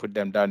done, and put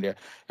them down there,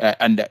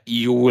 and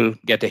you will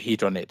get a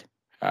hit on it.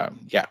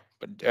 Yeah,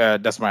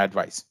 but that's my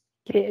advice.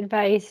 Great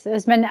advice,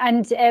 Usman.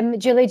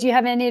 And Julie, do you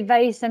have any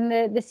advice in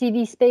the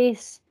CV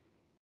space?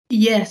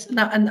 Yes,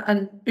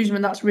 and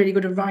Usman, that's really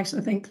good advice.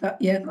 I think that,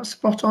 yeah, that's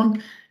spot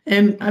on.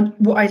 And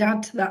what I'd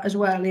add to that as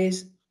well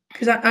is,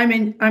 because I'm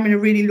in a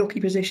really lucky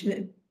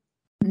position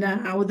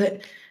now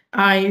that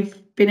I've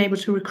been able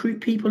to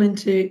recruit people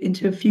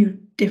into a few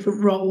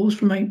different roles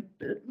from my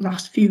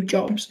last few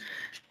jobs.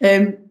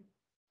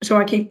 So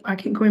I keep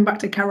coming back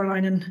to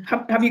Caroline and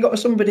have you got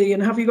somebody,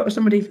 and have you got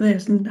somebody for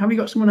this, and have you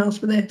got someone else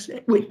for this,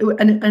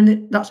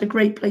 and that's a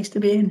great place to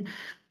be in.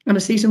 And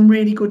I see some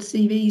really good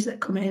CVs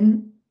that come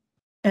in.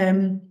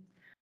 And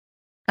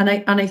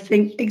I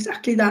think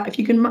exactly that. If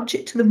you can match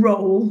it to the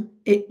role,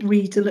 it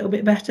reads a little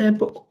bit better.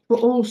 But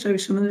also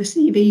some of the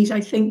CVs,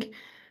 I think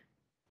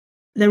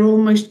they're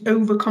almost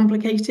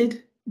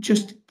overcomplicated.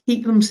 Just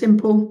keep them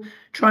simple.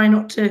 Try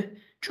not to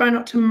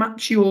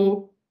match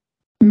your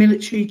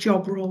military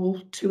job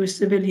role to a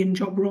civilian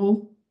job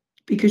role,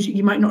 because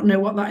you might not know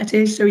what that it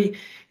is. So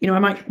I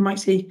might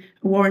see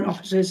warrant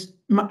officers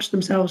match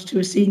themselves to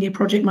a senior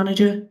project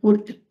manager.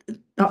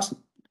 That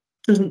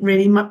doesn't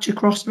really match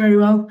across very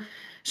well.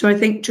 So I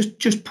think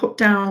just put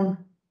down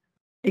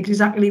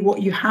exactly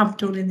what you have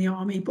done in the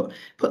army, but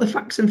put the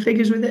facts and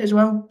figures with it as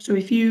well. So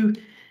if you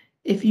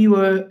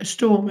were a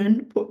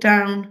storeman, put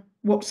down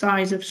what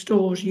size of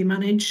stores you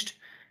managed,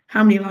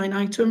 how many line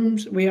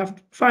items. We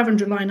have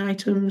 500 line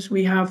items.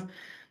 We're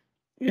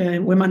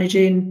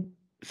managing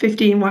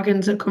 15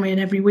 wagons that come in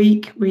every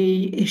week.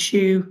 We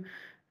issue,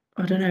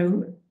 I don't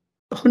know,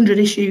 100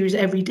 issues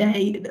every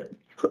day.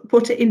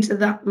 Put it into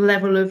that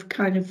level of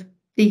kind of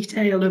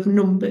detail of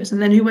numbers, and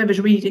then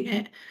whoever's reading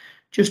it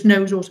just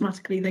knows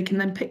automatically. They can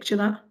then picture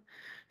that.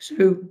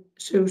 So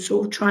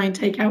sort of try and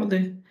take out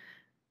the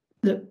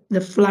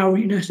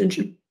floweriness,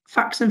 and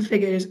facts and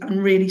figures,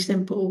 and really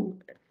simple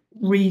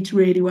reads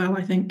really well,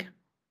 I think.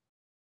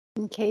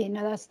 Okay,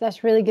 no,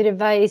 that's really good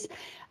advice.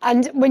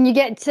 And when you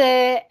get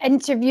to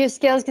interview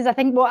skills, because I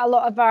think what a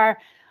lot of our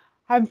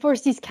Armed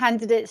Forces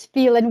candidates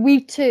feel, and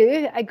we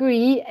too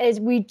agree, is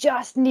we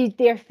just need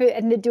their foot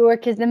in the door,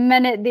 because the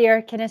minute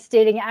they're kind of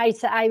staring eye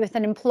to eye with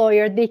an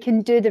employer, they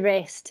can do the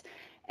rest.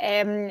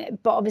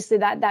 But obviously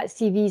that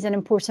CV is an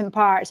important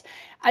part.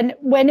 And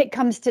when it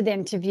comes to the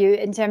interview,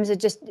 in terms of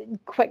just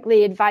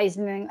quickly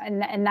advising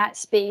in that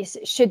space,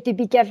 should they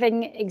be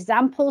giving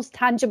examples,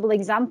 tangible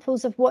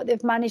examples of what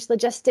they've managed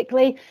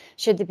logistically?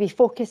 Should they be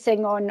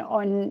focusing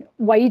on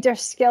wider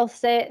skill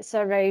sets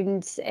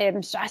around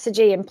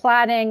strategy and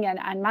planning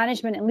and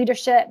management and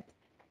leadership?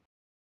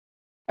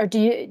 Or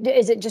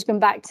is it just going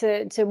back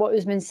to what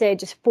Usman said,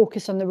 just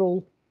focus on the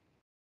role?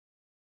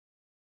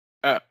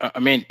 I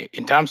mean,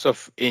 in terms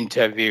of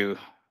interview,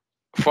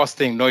 first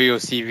thing, know your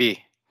CV.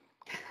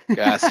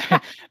 Yes.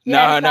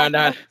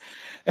 No.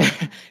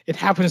 It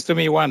happens to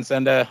me once,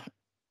 and the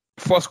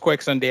first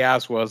question they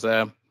asked was,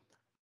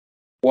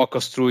 walk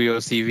us through your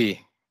CV.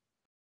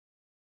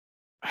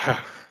 I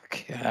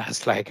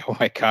was like, oh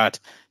my God,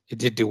 you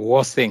did the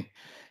worst thing.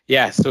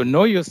 Yeah, so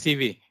know your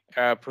CV.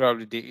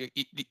 Probably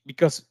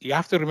because you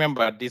have to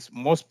remember this,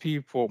 most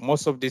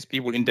of these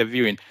people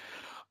interviewing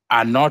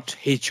are not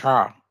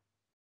HR.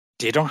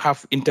 They don't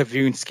have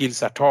interviewing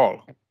skills at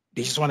all.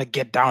 They just want to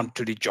get down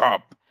to the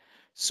job.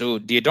 So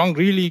they don't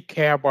really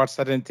care about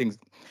certain things.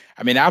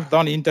 I mean, I've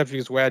done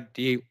interviews where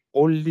they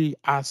only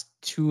ask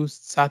 2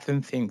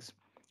 certain things.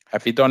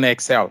 Have you done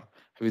Excel?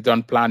 Have you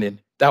done planning?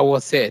 That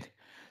was it.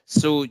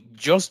 So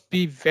just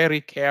be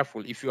very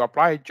careful. If you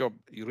apply a job,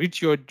 you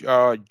read your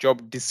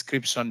job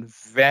description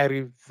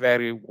very,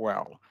 very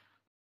well.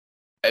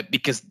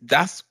 Because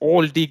that's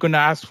all they're going to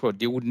ask for.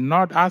 They would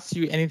not ask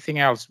you anything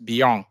else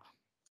beyond.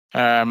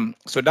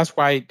 So that's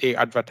why they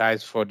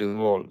advertise for the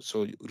role.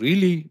 So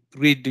really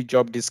read the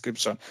job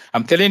description.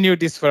 I'm telling you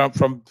this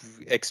from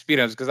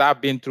experience, because I've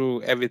been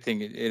through everything.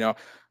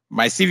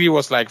 My CV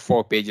was like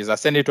 4 pages. I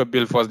sent it to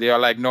Bill first. They are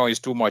like, no, it's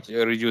too much.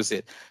 Reduce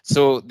it.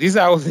 So these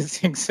are all the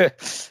things.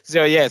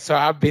 So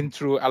I've been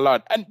through a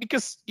lot. And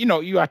because,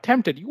 you are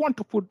tempted, you want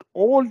to put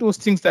all those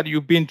things that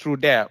you've been through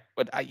there.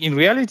 But in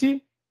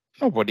reality,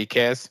 nobody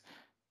cares.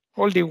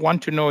 All they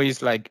want to know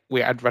is like,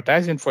 we're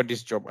advertising for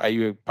this job. Are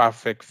you a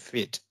perfect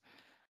fit?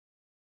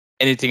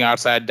 Anything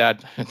outside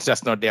that, it's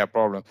just not their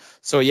problem.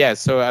 So yeah,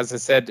 so as I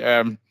said,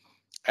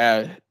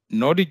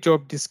 know the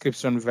job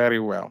description very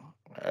well,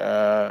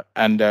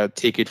 and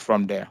take it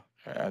from there.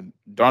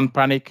 Don't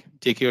panic,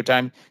 take your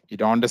time. You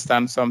don't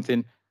understand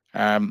something,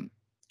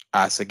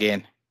 ask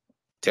again,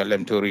 tell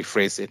them to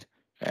rephrase it.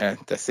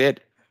 That's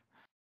it.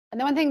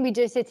 And the one thing we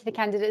do say to the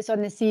candidates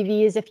on the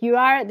CV is, if you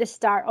are at the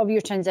start of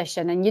your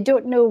transition and you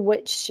don't know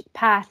which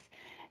path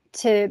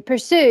to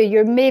pursue,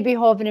 you're maybe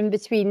hovering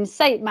between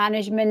site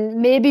management,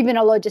 maybe even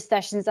a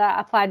logistician's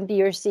a plan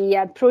B or C,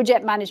 a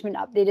project management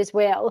up there as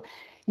well.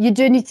 You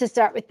do need to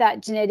start with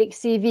that generic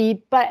CV,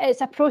 but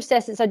it's a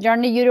process, it's a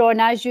journey you're on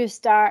as you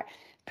start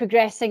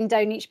progressing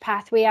down each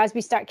pathway, as we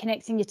start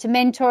connecting you to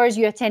mentors,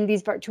 you attend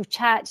these virtual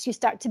chats, you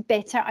start to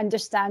better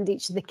understand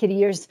each of the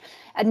careers.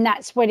 And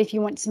that's when, if you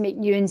want to make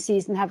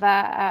nuances and have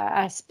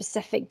a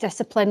specific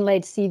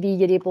discipline-led CV,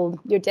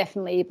 you're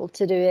definitely able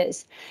to do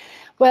it.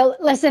 Well,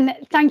 listen,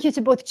 thank you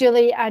to both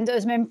Julie and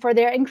Usman for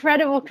their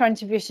incredible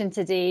contribution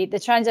today. The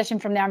transition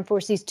from the armed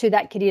forces to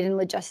that career in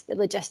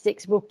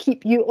logistics will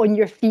keep you on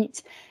your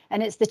feet,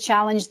 and it's the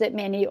challenge that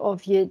many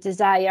of you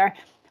desire.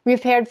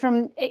 We've heard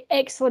from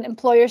excellent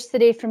employers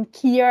today, from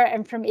Kier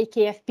and from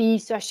EKFB,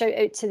 so a shout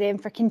out to them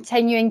for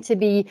continuing to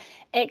be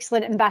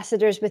excellent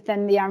ambassadors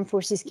within the armed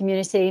forces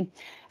community.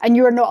 And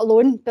you are not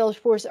alone.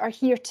 Bilgeforce are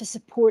here to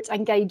support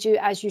and guide you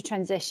as you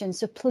transition.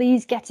 So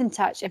please get in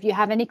touch if you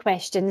have any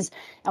questions,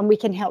 and we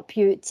can help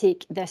you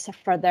take this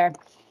further.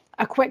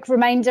 A quick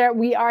reminder,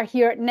 we are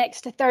here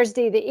next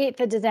Thursday, the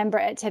 8th of December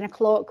at 10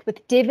 o'clock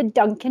with David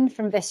Duncan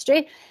from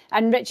Vistry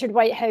and Richard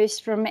Whitehouse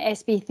from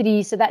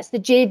SB3. So that's the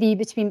JV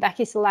between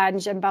Becky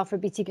Solange and Balfour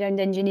Beatty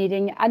Ground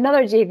Engineering,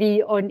 another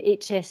JV on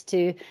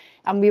HS2.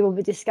 And we will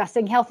be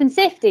discussing health and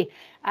safety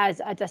as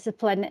a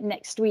discipline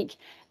next week.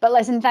 But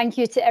listen, thank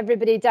you to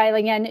everybody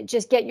dialing in.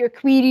 Just get your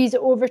queries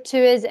over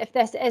to us if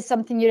this is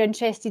something you're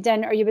interested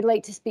in or you would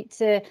like to speak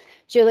to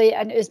Julie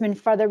and Usman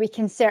further. We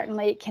can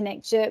certainly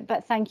connect you.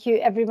 But thank you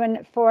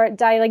everyone for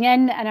dialing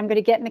in, and I'm going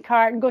to get in the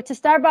car and go to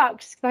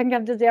Starbucks. I think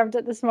I've deserved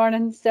it this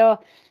morning. So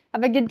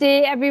have a good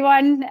day,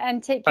 everyone,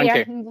 and take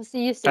care. And we'll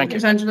see you soon.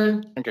 Thanks,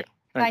 Angela. Thank you.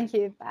 Thank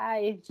you.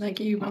 Bye. Thank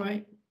you.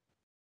 Bye.